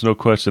 and there's no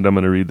question I'm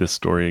going to read this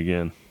story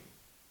again.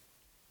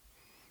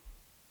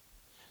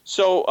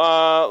 So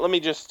let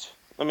me just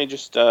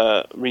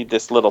read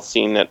this little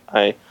scene that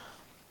I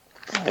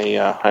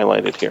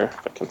highlighted here,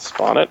 if I can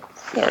spot it.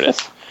 There it is.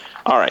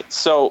 All right.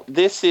 So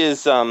this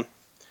is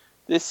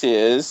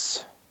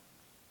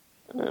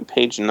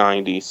page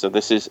 90. So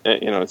this is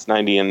it's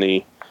 90 in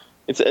the.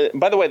 It's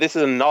by the way, this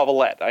is a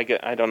novelette. I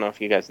don't know if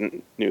you guys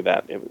knew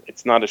that.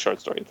 It's not a short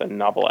story. It's a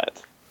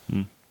novelette.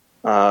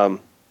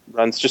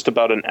 Runs just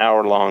about an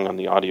hour long on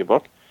the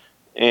audiobook,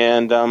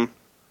 and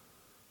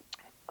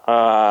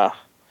what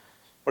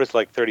is it,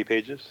 like 30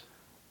 pages?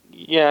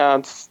 Yeah,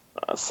 it's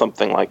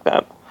something like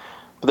that.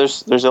 But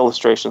there's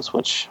illustrations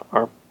which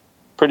are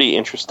pretty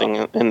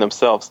interesting in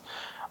themselves.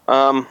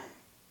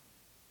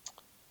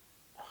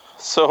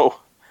 So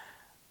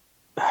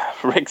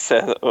Rick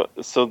says,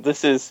 so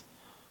this is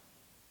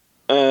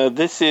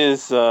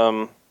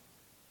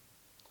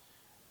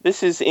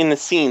in the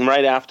scene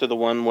right after the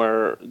one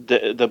where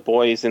the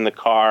boy is in the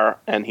car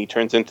and he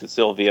turns into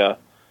Sylvia.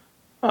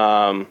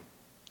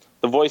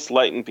 The voice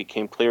lightened,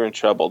 became clear and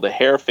troubled. The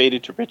hair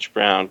faded to rich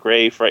brown.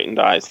 Gray, frightened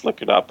eyes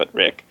flickered up at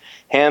Rick.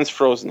 Hands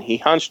frozen. He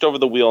hunched over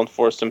the wheel and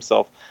forced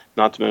himself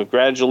not to move.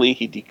 Gradually,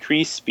 he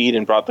decreased speed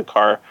and brought the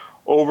car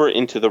over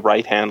into the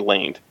right-hand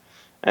lane.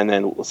 And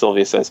then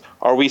Sylvia says,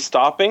 "Are we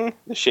stopping?"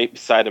 The shape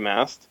beside him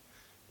asked.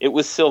 It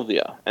was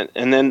Sylvia.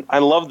 And then I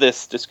love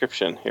this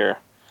description here.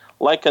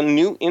 Like a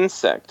new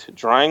insect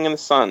drying in the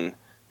sun,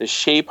 the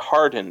shape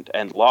hardened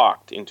and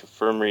locked into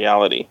firm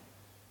reality.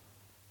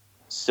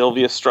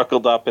 Sylvia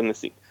struggled up in the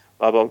seat.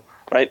 Blah, blah,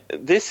 right?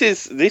 This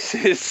is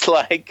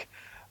like,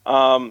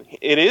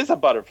 it is a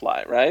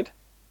butterfly, right?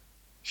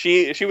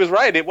 She was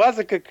right. It was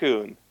a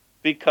cocoon,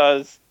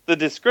 because the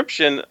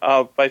description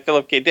by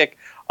Philip K. Dick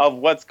of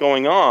what's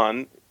going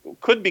on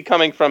could be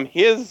coming from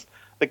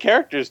the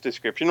character's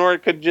description, or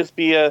it could just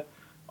be a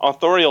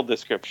authorial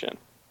description.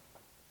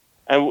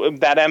 And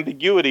that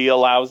ambiguity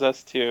allows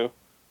us to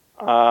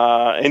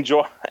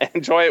enjoy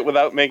it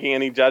without making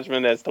any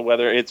judgment as to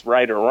whether it's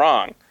right or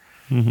wrong.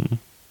 Mm-hmm.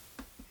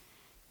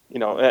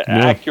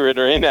 accurate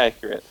or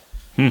inaccurate.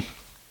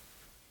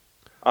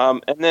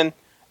 And then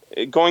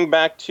going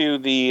back to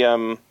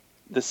the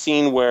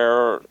scene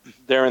where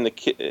they're in the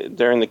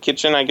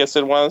kitchen, I guess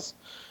it was.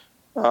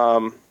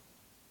 Where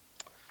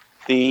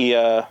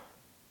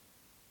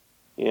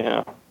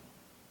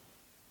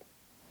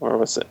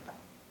was it?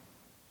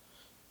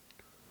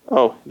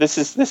 Oh, this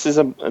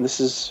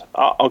is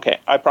okay.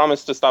 I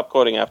promise to stop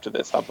quoting after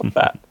this. How about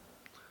that?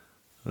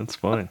 That's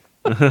fine.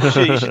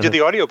 You should do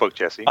the audiobook,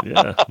 Jesse.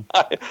 Yeah.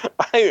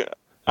 I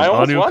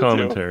almost audio want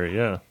commentary, to.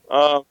 Yeah.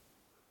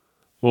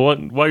 Well,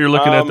 while you're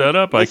looking at that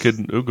up, I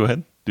could. Oh, go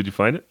ahead. Did you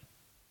find it?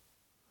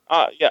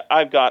 Yeah,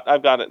 I've got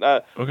it.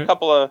 Okay.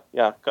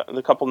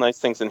 A couple nice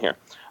things in here.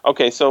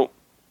 Okay, so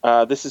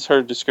this is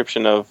her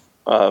description of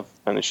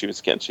when she was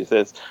a kid. She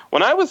says,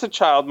 "When I was a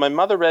child, my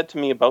mother read to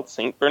me about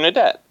Saint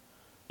Bernadette."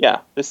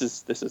 Yeah, this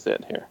is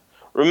it here.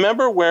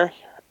 Remember where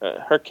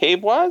her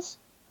cave was?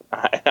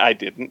 I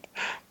didn't,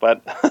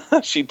 but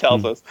she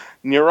tells us,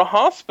 near a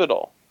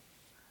hospital.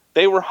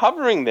 They were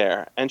hovering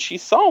there, and she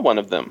saw one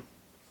of them.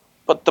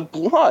 But the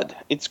blood,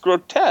 it's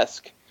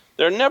grotesque.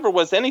 There never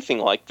was anything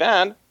like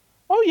that.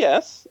 Oh,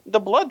 yes, the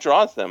blood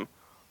draws them.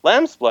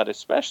 Lamb's blood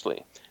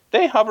especially.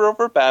 They hover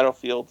over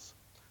battlefields.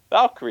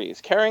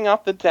 Valkyries carrying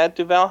off the dead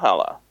to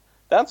Valhalla.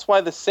 That's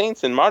why the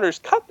saints and martyrs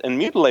cut and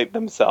mutilate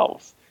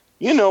themselves.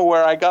 You know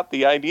where I got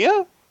the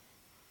idea?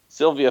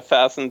 Sylvia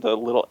fastened a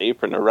little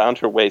apron around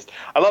her waist.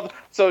 I love.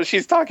 So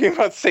she's talking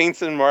about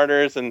saints and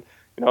martyrs and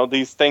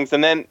these things,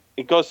 and then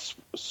it goes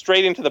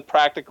straight into the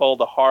practical,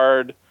 the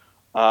hard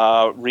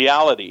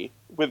reality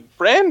with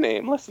brand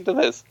name. Listen to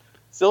this.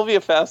 Sylvia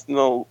fastened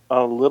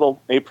a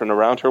little apron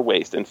around her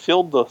waist and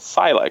filled the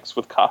Silex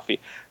with coffee.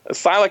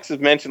 Silex is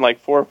mentioned like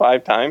 4 or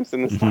 5 times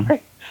in the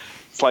story.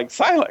 It's like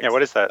Silex. Yeah,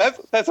 what is that?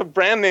 That's a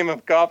brand name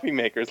of coffee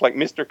makers, like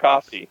Mr.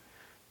 Coffee.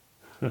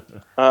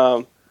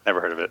 Never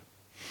heard of it.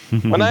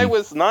 When I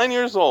was 9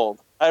 years old,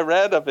 I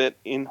read of it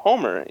in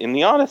Homer in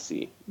the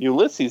Odyssey.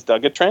 Ulysses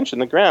dug a trench in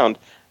the ground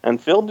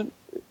and filled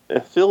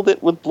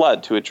it with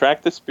blood to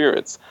attract the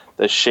spirits,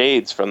 the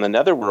shades from the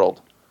netherworld.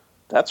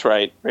 That's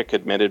right, Rick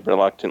admitted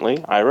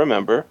reluctantly. I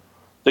remember.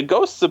 The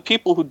ghosts of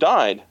people who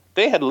died.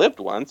 They had lived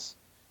once.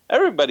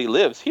 Everybody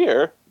lives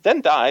here,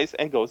 then dies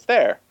and goes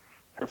there.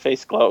 Her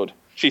face glowed.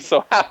 She's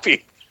so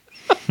happy.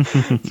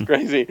 It's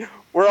crazy.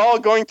 We're all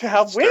going to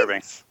have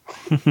wings.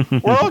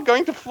 We're all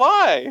going to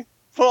fly.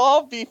 We'll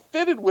all be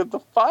fitted with the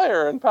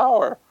fire and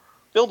power.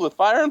 Filled with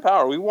fire and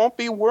power. We won't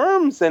be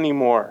worms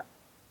anymore.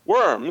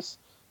 Worms?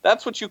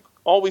 That's what you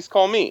always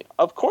call me.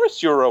 Of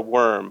course you're a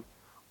worm.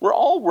 We're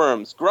all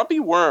worms, grubby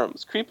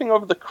worms, creeping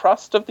over the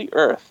crust of the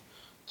earth,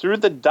 through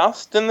the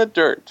dust and the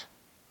dirt.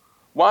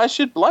 Why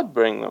should blood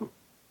bring them?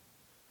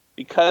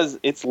 Because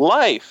it's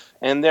life,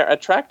 and they're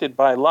attracted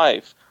by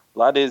life.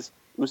 Blood is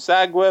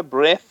usagua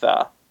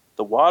breatha,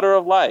 the water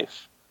of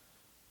life.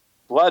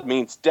 Blood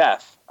means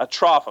death, a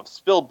trough of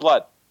spilled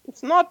blood.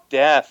 It's not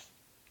death.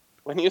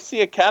 When you see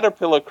a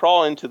caterpillar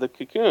crawl into the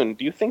cocoon,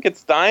 do you think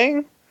it's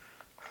dying?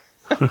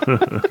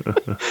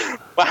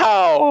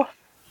 Wow.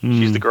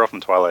 She's the girl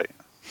from Twilight.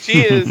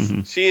 She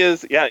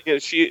is. Yeah,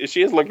 she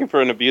is looking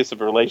for an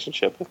abusive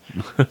relationship.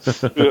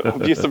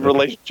 Abusive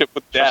relationship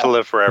with death. Just to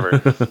live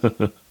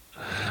forever.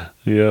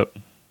 Yep.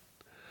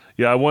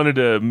 Yeah, I wanted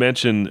to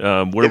mention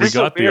where we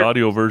got the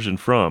audio version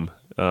from.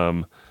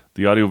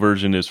 The audio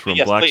version is from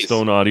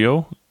Blackstone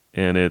Audio,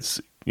 and it's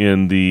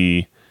in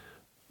the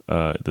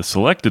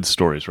selected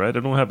stories, right? I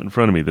don't have it in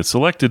front of me. The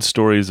selected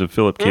stories of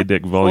Philip K.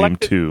 Dick, Volume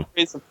 2.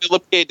 Stories of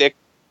Philip K. Dick,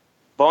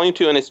 Volume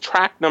 2, and it's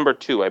track number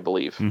 2, I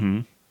believe.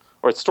 Mm-hmm.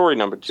 Or it's story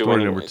number 2.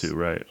 Story number 2,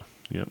 right.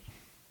 Yep.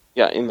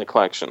 Yeah, in the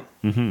collection.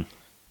 Mm-hmm.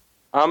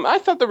 I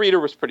thought the reader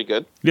was pretty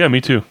good. Yeah,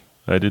 me too.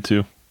 I did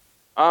too.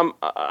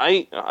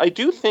 I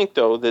do think,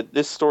 though, that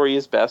this story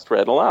is best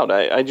read aloud.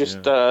 I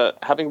just,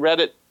 having read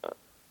it,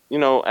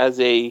 as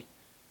a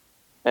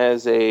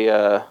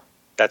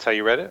That's how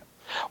you read it?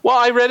 Well,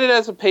 I read it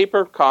as a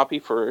paper copy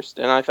first,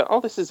 and I thought,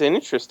 oh, this is an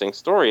interesting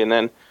story. And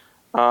then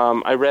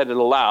I read it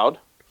aloud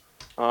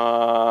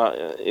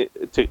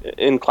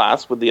in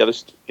class with the other,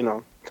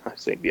 I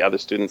say the other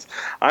students.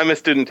 I'm a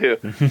student too,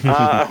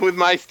 with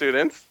my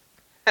students,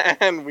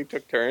 and we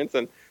took turns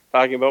and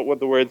talking about what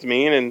the words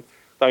mean and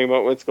talking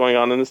about what's going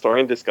on in the story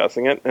and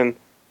discussing it, and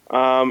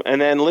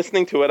then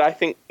listening to it. I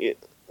think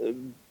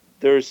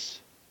there's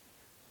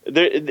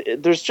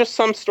just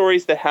some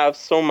stories that have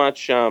so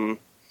much going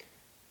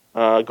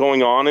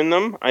on in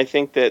them. I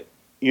think that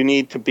you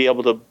need to be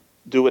able to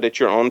do it at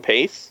your own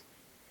pace.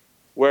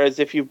 Whereas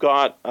if you've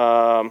got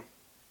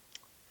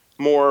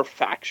more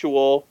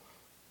factual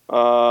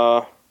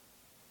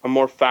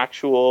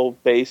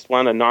based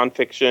one, a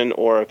nonfiction,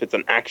 or if it's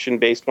an action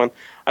based one,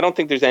 I don't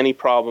think there's any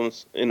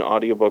problems in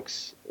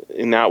audiobooks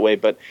in that way.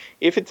 But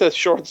if it's a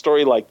short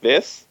story like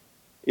this,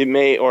 it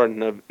may, or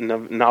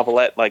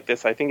novelette like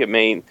this, I think it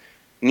may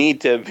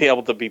need to be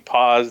able to be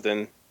paused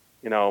and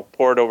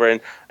poured over,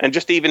 and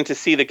just even to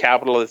see the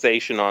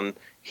capitalization on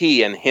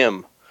he and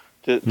him,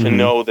 to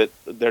know that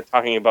they're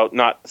talking about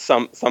not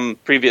some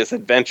previous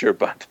adventure,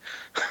 but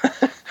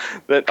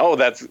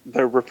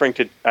they're referring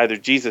to either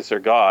Jesus or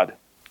God.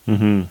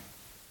 Mm-hmm.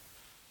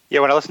 Yeah,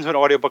 when I listen to an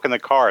audiobook in the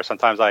car,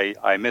 sometimes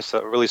I miss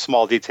a really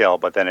small detail,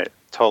 but then it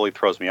totally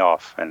throws me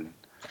off, and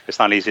it's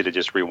not easy to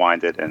just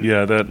rewind it. And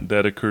yeah,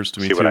 that occurs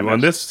to me too.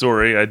 On this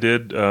story, I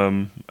did.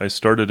 I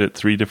started it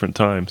 3 different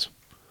times.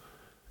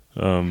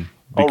 Because,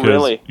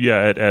 really?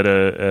 Yeah, at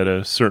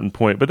a certain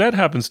point, but that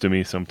happens to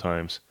me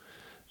sometimes.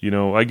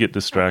 I get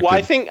distracted. Well,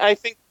 I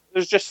think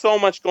there's just so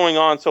much going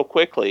on so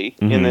quickly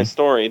in this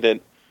story that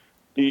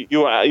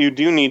you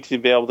do need to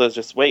be able to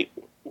just wait.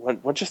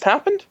 What just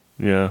happened?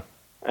 Yeah.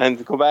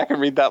 And go back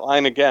and read that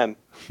line again.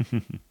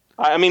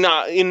 I mean,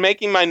 in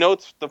making my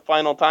notes the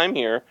final time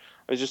here,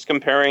 I was just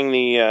comparing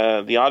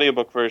the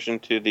audiobook version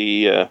to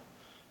the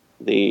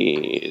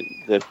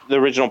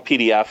original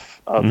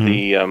PDF of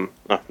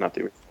not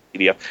the original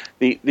PDF,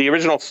 the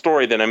original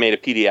story that I made a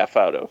PDF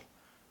out of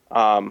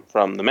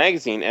from the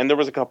magazine. And there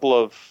was a couple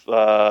of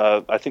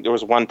I think there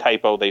was one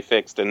typo they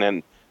fixed, and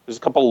then there's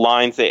a couple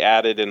lines they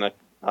added and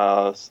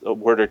a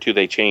word or two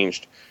they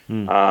changed.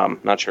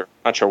 Not sure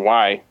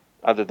why.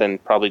 Other than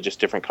probably just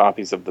different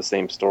copies of the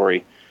same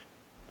story.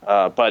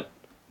 But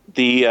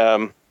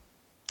it's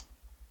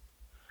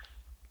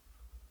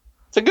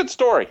a good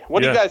story.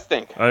 What do you guys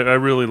think? I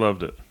really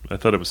loved it. I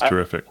thought it was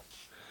terrific.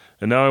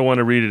 And now I want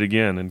to read it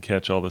again and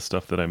catch all the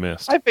stuff that I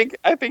missed. I think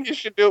you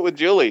should do it with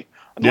Julie.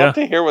 I'd love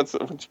to hear what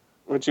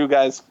you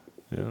guys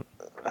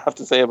have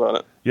to say about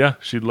it. Yeah,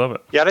 she'd love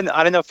it. Yeah, I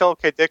didn't know Philip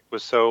K. Dick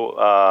was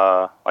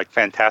so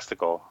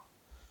fantastical.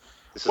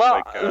 This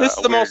is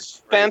the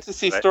most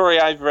fantasy story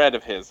I've read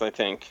of his, I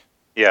think.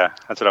 Yeah,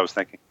 that's what I was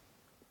thinking.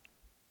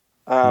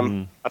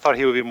 I thought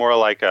he would be more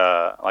like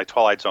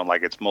Twilight Zone,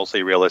 like it's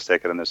mostly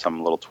realistic and then there's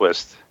some little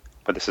twist.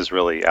 But this is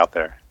really out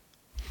there.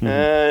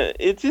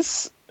 It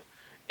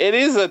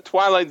is a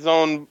Twilight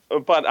Zone,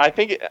 but I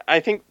think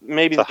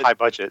maybe it's a high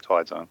budget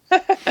Twilight Zone.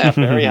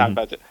 Very high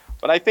budget.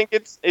 But I think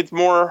it's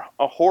more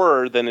a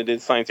horror than it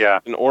is science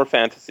fiction or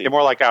fantasy. Yeah,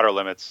 more like Outer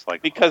Limits,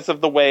 because of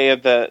the way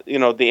of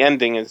the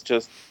ending is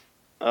just.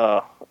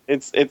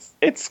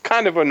 It's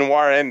kind of a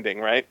noir ending,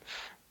 right?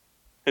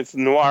 It's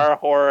noir,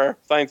 horror,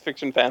 science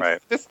fiction, fantasy.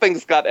 Right. This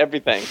thing's got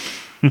everything.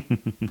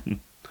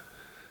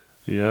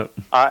 Yeah.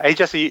 Hey,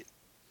 Jesse,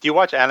 do you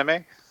watch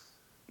anime?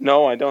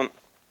 No, I don't.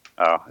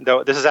 Oh,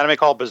 no, this is anime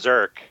called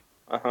Berserk.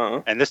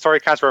 Uh-huh. And this story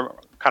kind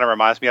of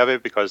reminds me of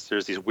it because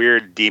there's these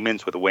weird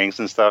demons with wings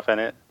and stuff in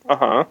it.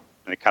 Uh-huh.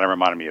 And it kind of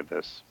reminded me of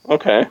this.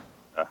 Okay.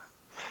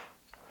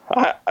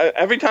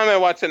 Every time I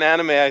watch an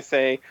anime, I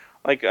say...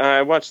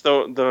 I watched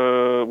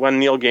the one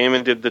Neil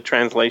Gaiman did the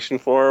translation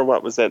for.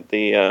 What was it?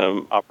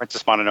 The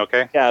Princess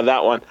Mononoke? Yeah,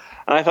 that one.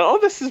 And I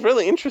thought, this is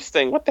really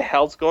interesting. What the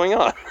hell's going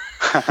on?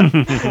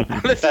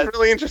 This is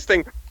really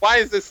interesting. Why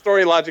does this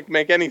story logic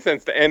make any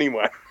sense to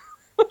anyone?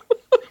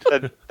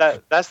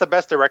 That's the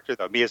best director,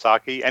 though,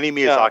 Miyazaki. Any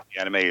Miyazaki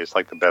anime is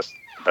like the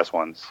best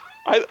ones.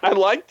 I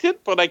liked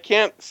it, but I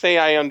can't say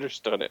I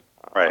understood it.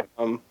 Right.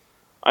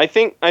 I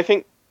think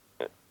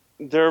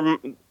there...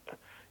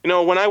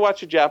 when I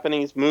watch a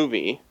Japanese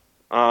movie,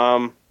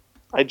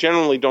 I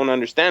generally don't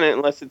understand it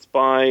unless it's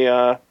by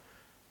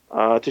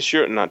not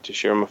Toshiro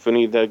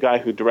Mifune, the guy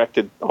who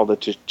directed all the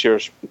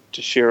Toshiro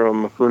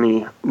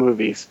Mifune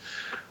movies,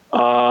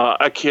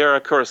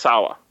 Akira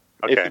Kurosawa.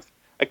 Okay. If it's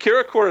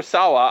Akira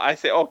Kurosawa, I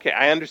say, okay,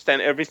 I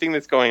understand everything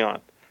that's going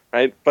on,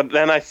 right? But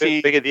then I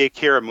see the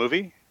Akira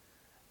movie.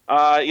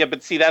 Yeah,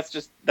 but see,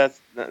 that's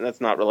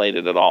not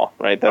related at all,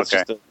 right? That's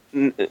just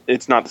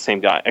it's not the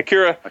same guy.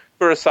 Akira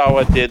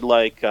Kurosawa did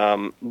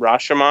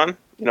Rashomon.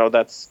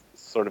 That's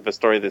sort of a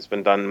story that's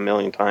been done a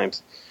million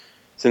times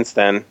since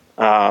then.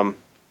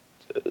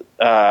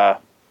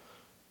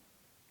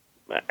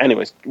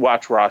 Anyways,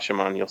 watch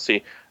Rashomon, you'll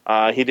see.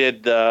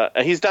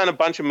 He's done a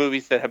bunch of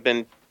movies that have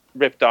been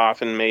ripped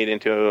off and made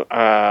into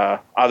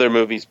other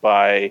movies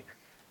by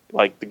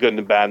like The Good and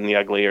the Bad and the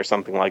Ugly or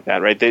something like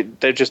that, right?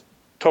 They're just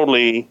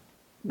totally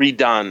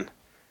redone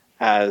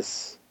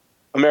as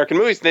American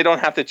movies. They don't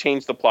have to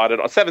change the plot at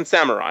all. Seven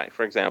Samurai,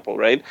 for example,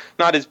 right?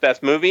 Not his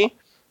best movie.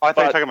 Oh, I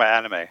thought you were talking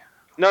about anime.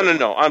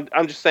 No.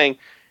 I'm just saying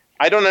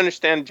I don't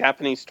understand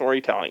Japanese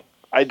storytelling.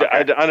 I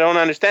don't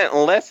understand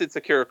unless it's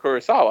Akira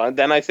Kurosawa.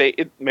 Then I say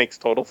it makes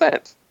total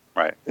sense.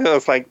 Right.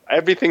 It's like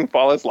everything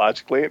follows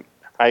logically.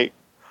 I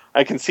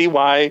can see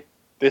why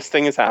this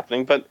thing is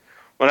happening, but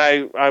when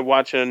I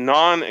watch a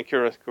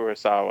non-Akira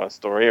Kurosawa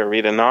story or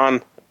read a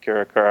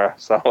non-Akira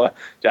Kurosawa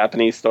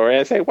Japanese story,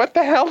 I say, what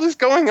the hell is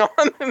going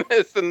on in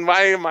this, and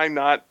why am I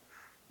not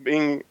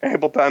being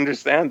able to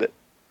understand it?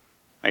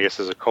 I guess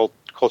there's a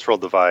cultural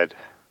divide.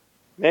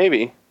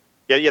 Maybe.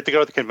 Yeah, you have to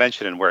go to the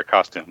convention and wear a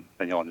costume,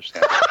 then you'll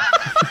understand.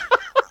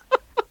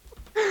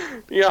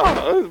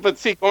 Yeah, but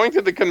see, going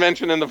to the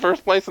convention in the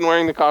first place and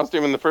wearing the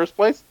costume in the first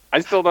place, I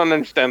still don't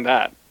understand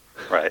that.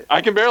 Right. I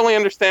can barely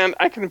understand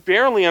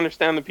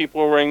the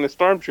people who are wearing the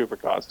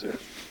Stormtrooper costume.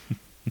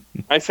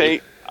 I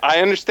say, I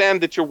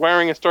understand that you're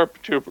wearing a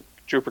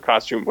Stormtrooper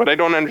costume. What I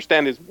don't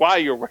understand is why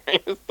you're wearing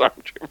a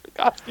Stormtrooper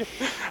costume.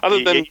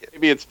 Other than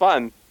maybe it's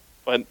fun.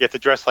 But you have to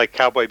dress like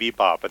Cowboy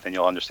Bebop, but then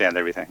you'll understand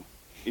everything.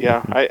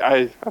 Yeah,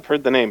 I've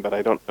heard the name, but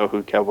I don't know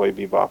who Cowboy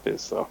Bebop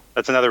is. So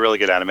that's another really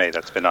good anime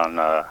that's been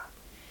on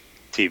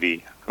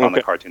TV on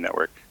the Cartoon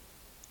Network.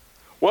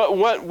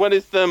 What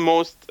is the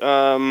most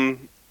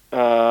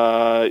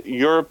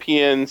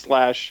European /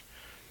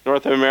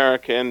 North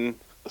American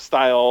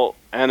style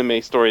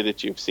anime story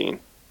that you've seen?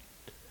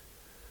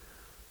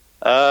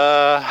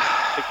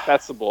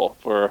 Accessible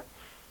for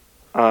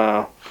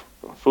a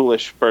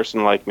foolish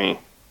person like me.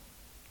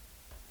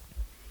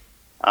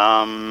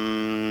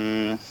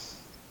 Well,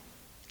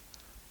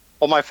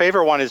 my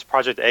favorite one is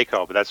Project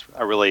Echo, but that's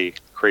a really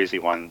crazy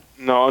one.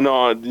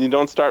 No, you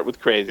don't start with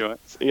crazy.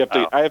 You have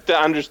to. I have to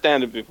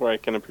understand it before I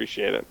can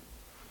appreciate it.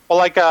 Well,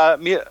 like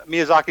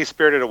Miyazaki's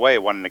Spirited Away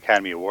won an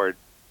Academy Award.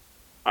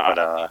 But,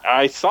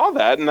 I saw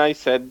that and I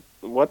said,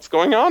 "What's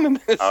going on in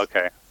this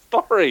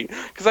story?"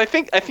 Because I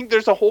think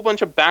there's a whole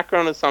bunch of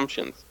background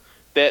assumptions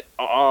that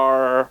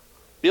are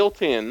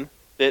built in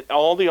that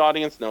all the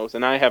audience knows,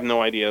 and I have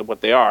no idea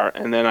what they are,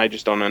 and then I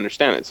just don't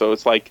understand it. So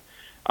it's like,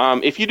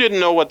 if you didn't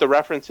know what the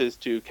references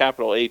to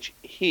capital H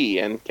he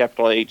and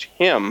capital H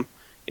him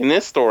in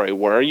this story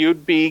were,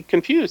 you'd be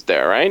confused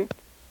there, right?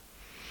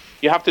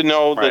 You have to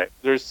know that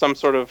there's some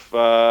sort of.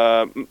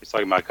 It's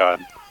talking about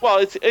God.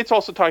 Well, it's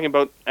also talking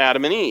about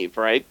Adam and Eve,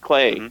 right?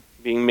 Clay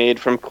being made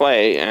from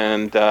clay,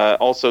 and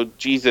also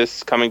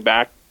Jesus coming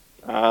back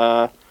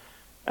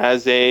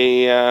as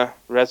a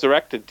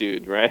resurrected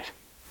dude, right?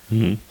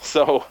 Mm-hmm.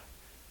 So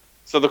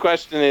the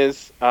question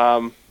is,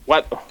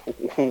 what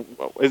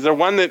is there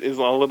one that is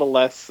a little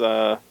less?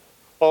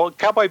 Well,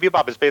 Cowboy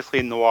Bebop is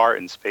basically noir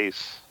in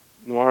space.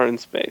 Noir in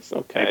space.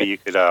 Okay. Maybe you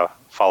could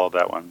follow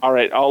that one. All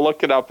right, I'll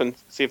look it up and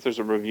see if there's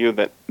a review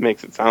that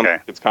makes it sound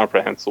like it's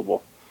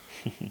comprehensible.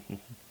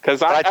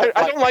 Because I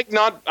don't like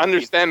not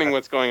understanding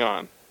what's going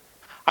on.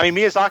 I mean,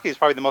 Miyazaki is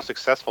probably the most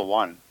successful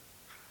one.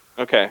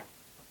 Okay.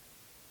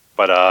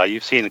 But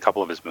you've seen a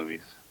couple of his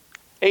movies.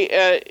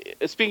 Hey,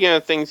 speaking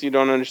of things you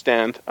don't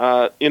understand,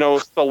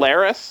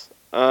 Solaris.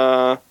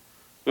 Luke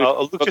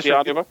just the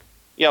audiobook.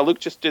 Yeah, Luke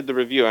just did the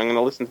review. I'm going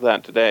to listen to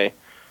that today.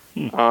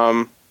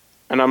 And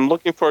I'm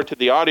looking forward to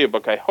the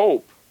audiobook, I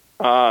hope,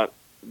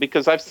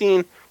 because I've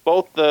seen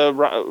both the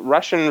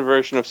Russian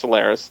version of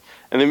Solaris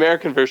and the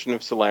American version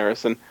of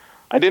Solaris, and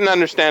I didn't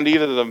understand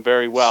either of them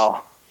very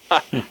well.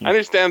 I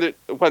understand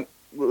what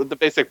the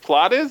basic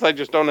plot is. I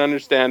just don't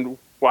understand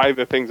why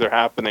the things are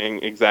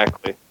happening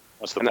exactly.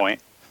 What's the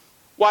point?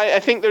 Why I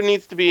think there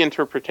needs to be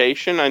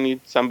interpretation. I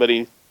need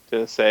somebody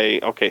to say,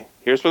 okay,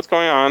 here's what's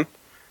going on,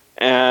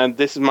 and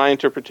this is my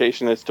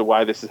interpretation as to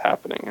why this is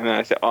happening. And then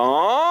I say,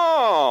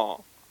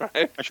 oh,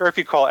 right. I'm sure if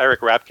you call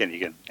Eric Rapkin, he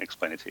can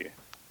explain it to you.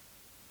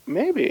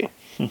 Maybe.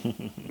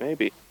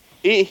 Maybe.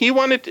 He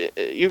wanted to,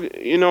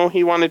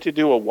 he wanted to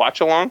do a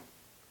watch along.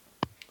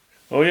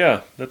 Oh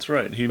yeah, that's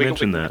right. He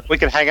mentioned that. We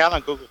can hang out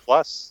on Google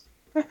Plus.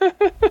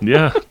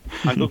 Yeah.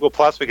 On Google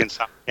Plus, we can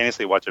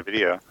simultaneously watch a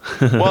video.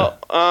 Well,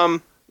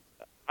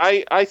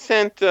 I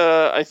sent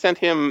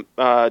him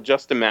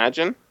Just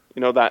Imagine,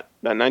 that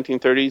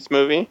 1930s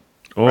movie.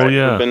 Oh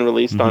yeah. It's been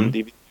released on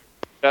DVD.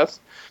 Yes.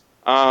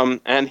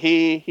 And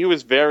he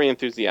was very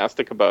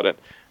enthusiastic about it,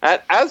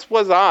 as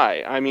was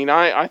I. I mean,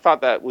 I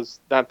thought that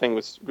thing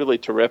was really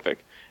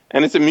terrific,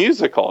 and it's a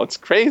musical. It's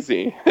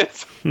crazy.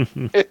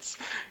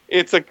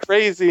 It's a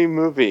crazy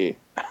movie.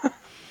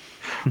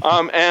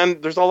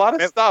 And there's a lot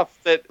of stuff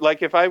that,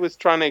 like, if I was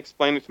trying to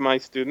explain it to my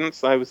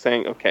students, I was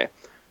saying, okay,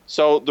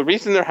 so the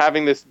reason they're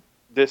having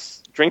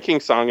this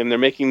drinking song and they're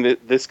making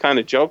this kind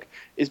of joke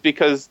is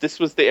because this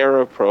was the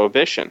era of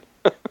Prohibition.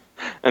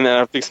 And then I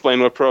have to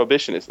explain what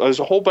Prohibition is. There's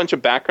a whole bunch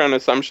of background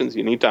assumptions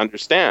you need to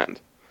understand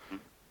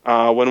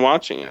when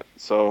watching it.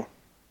 So,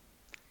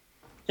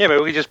 yeah,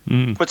 but we can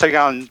just put something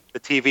on the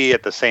TV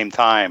at the same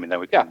time, and then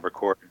we can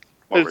record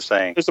what we're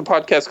saying. There's a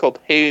podcast called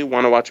Hey,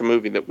 Want to Watch a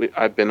Movie that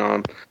I've been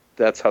on.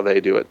 That's how they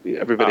do it.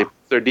 Everybody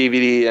puts their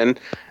DVD and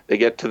they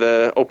get to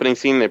the opening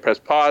scene, they press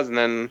pause, and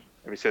then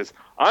everybody says,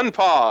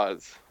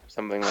 unpause,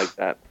 something like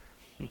that.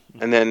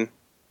 And then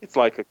it's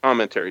like a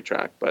commentary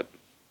track, but...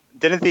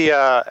 Didn't the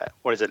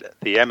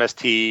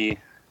MST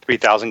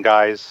 3000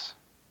 guys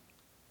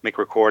make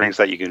recordings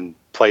that you can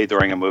play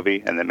during a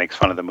movie and then makes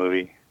fun of the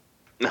movie?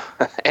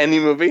 Any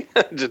movie?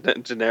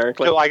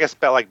 Generically? No, I guess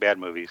like bad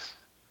movies.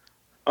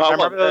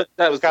 Remember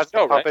that was guys the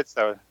show, puppets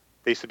that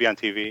they used to be on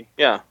TV?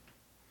 Yeah.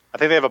 I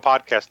think they have a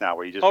podcast now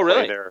where you just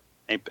play their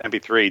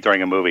MP3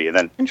 during a movie and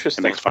then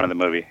it makes fun of the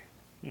movie.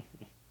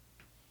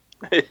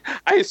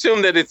 I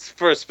assume that it's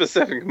for a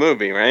specific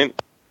movie, right?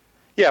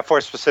 Yeah,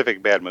 for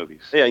specific bad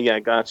movies. Yeah,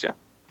 gotcha.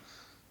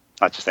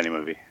 Not just any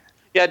movie.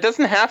 Yeah, it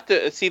doesn't have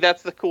to. See,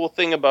 that's the cool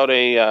thing about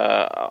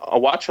a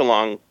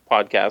watch-along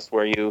podcast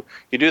where you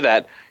do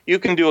that. You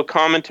can do a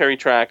commentary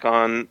track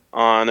on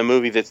a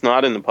movie that's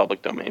not in the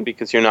public domain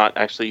because you're not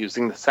actually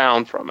using the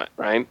sound from it,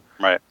 right?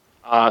 Right.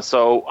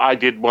 So I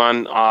did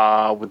one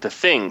with The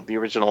Thing, the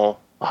original.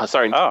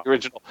 The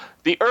original.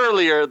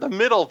 The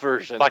middle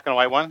version. Black and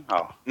white one?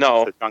 Oh.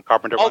 No. The John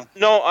Carpenter one?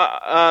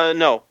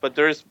 No. But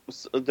there is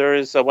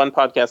one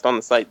podcast on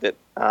the site that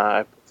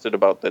I posted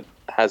about that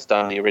has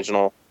done the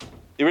original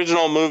the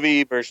original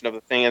movie version of the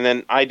thing, and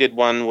then I did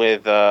one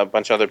with a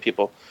bunch of other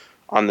people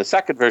on the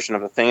second version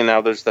of the thing, and now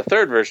there's the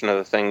third version of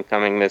the thing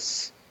coming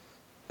this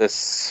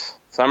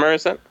summer,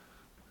 is it?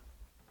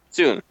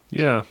 Soon.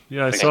 Yeah,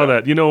 I saw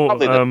that. You know,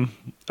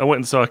 I went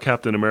and saw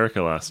Captain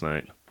America last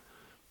night.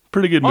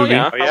 Pretty good movie.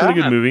 Pretty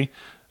good movie.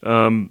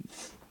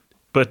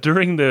 But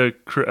during the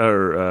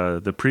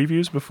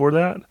previews before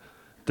that,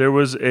 there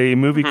was a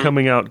movie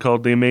coming out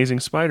called The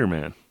Amazing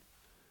Spider-Man,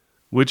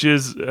 which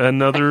is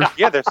another.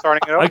 Yeah, they're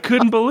starting it over. I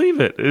couldn't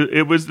believe it.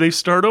 It was they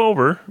start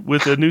over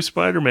with a new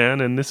Spider-Man,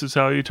 and this is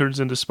how he turns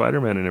into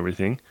Spider-Man and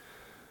everything.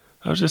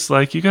 I was just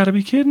like, you got to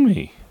be kidding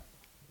me!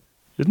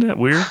 Isn't that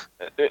weird?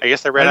 I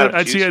guess they ran out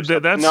of juice.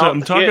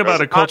 I'm talking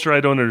about a culture I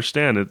don't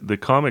understand. The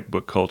comic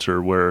book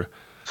culture where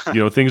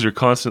things are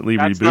constantly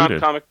that's rebooted.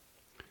 Not comic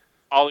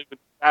Hollywood.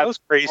 Those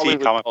crazy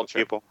Hollywood comic book culture.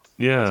 people.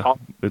 Yeah,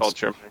 it's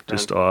culture,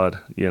 just odd,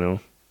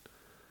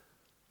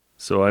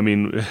 So, I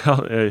mean,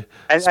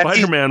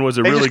 Spider-Man was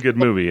a really good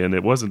movie, and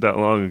it wasn't that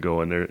long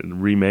ago, and they're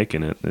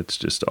remaking it. It's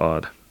just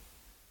odd.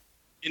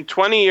 In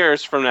 20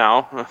 years from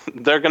now,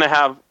 they're going to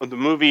have the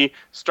movie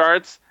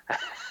starts,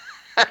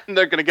 and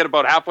they're going to get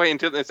about halfway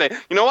into it, and they say,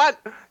 you know what?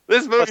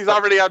 This movie's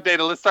already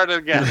outdated. Let's start it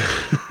again.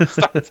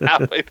 Starts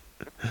halfway.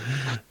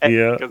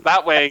 Yeah. Because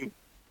that way,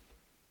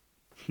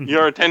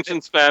 your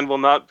attention span will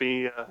not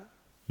be...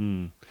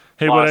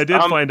 Hey, what I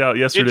did find out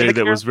yesterday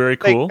that was very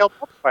cool.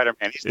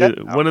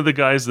 One of the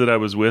guys that I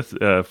was with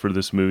for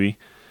this movie,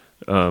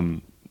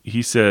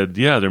 he said,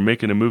 "Yeah, they're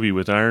making a movie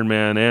with Iron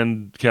Man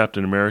and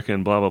Captain America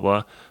and blah blah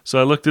blah." So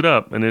I looked it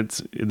up, and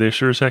they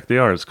sure as heck they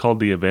are. It's called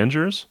The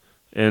Avengers,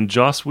 and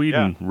Joss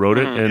Whedon wrote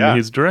it, and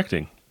he's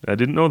directing. I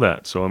didn't know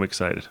that, so I'm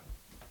excited.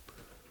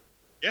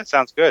 Yeah,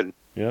 sounds good.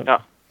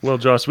 Yeah. Well,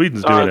 Joss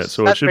Whedon's doing it,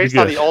 so it should be good.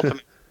 That's based on The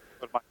Ultimate,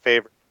 one of my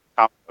favorite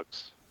comic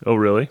books. Oh,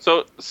 really?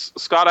 So,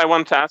 Scott, I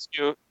wanted to ask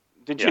you.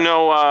 Did you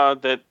know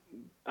that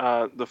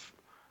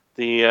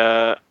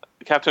the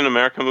Captain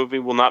America movie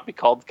will not be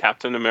called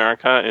Captain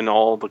America in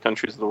all the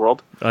countries of the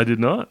world? I did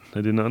not.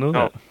 I did not know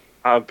that.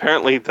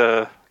 Apparently,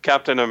 the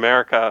Captain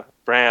America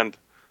brand,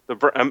 the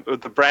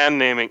brand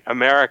naming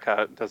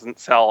America doesn't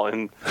sell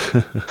in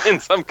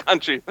some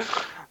countries.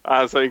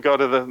 So you go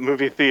to the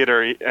movie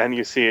theater and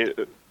you see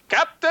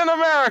Captain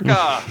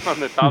America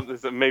on the top.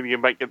 Maybe you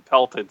might get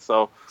pelted.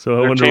 So I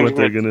wonder what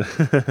they're gonna.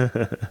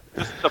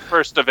 Just the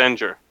first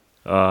Avenger.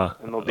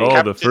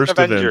 The first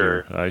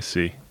Avenger. I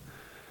see.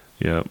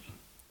 Yeah.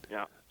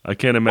 I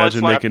can't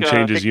imagine they can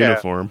change his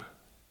uniform.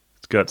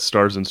 It's got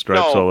stars and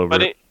stripes all over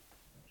it.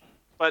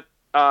 But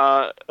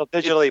they'll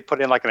digitally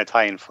put in like an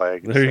Italian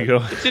flag. There you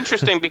go. It's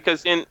interesting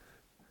because in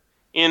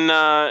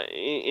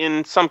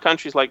some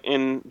countries, like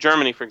in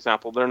Germany, for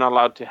example, they're not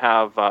allowed to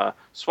have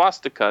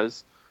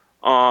swastikas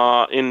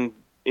in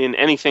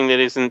anything that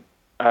isn't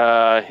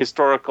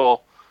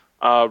historical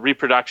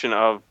reproduction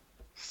of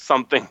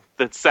something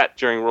that's set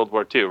during World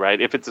War II,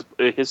 right? If it's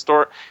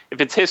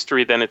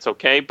history, then it's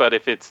okay. But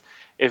if it's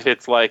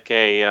like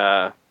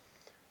a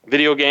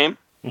video game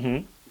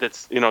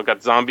that's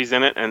got zombies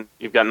in it and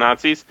you've got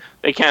Nazis,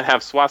 they can't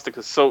have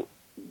swastikas. So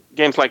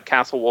games like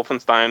Castle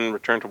Wolfenstein,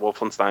 Return to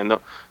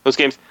Wolfenstein, those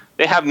games,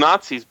 they have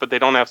Nazis, but they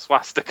don't have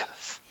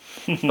swastikas.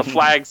 The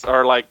flags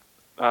are like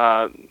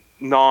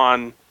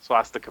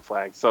non-swastika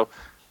flags. So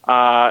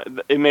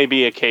it may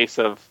be a case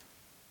of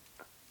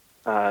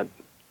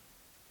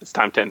it's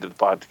time to end the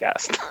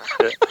podcast.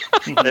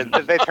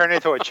 They turn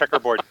into a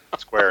checkerboard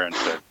square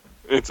instead.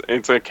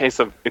 It's a case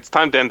of it's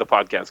time to end the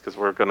podcast because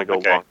we're going to go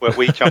long. Well,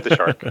 we jumped the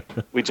shark.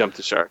 We jumped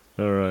the shark.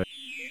 All right.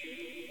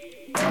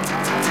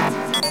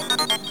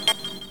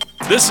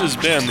 This has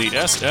been the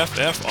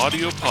SFF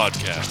Audio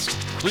Podcast.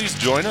 Please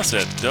join us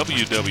at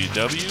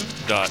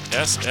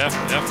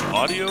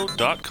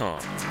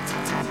www.sffaudio.com.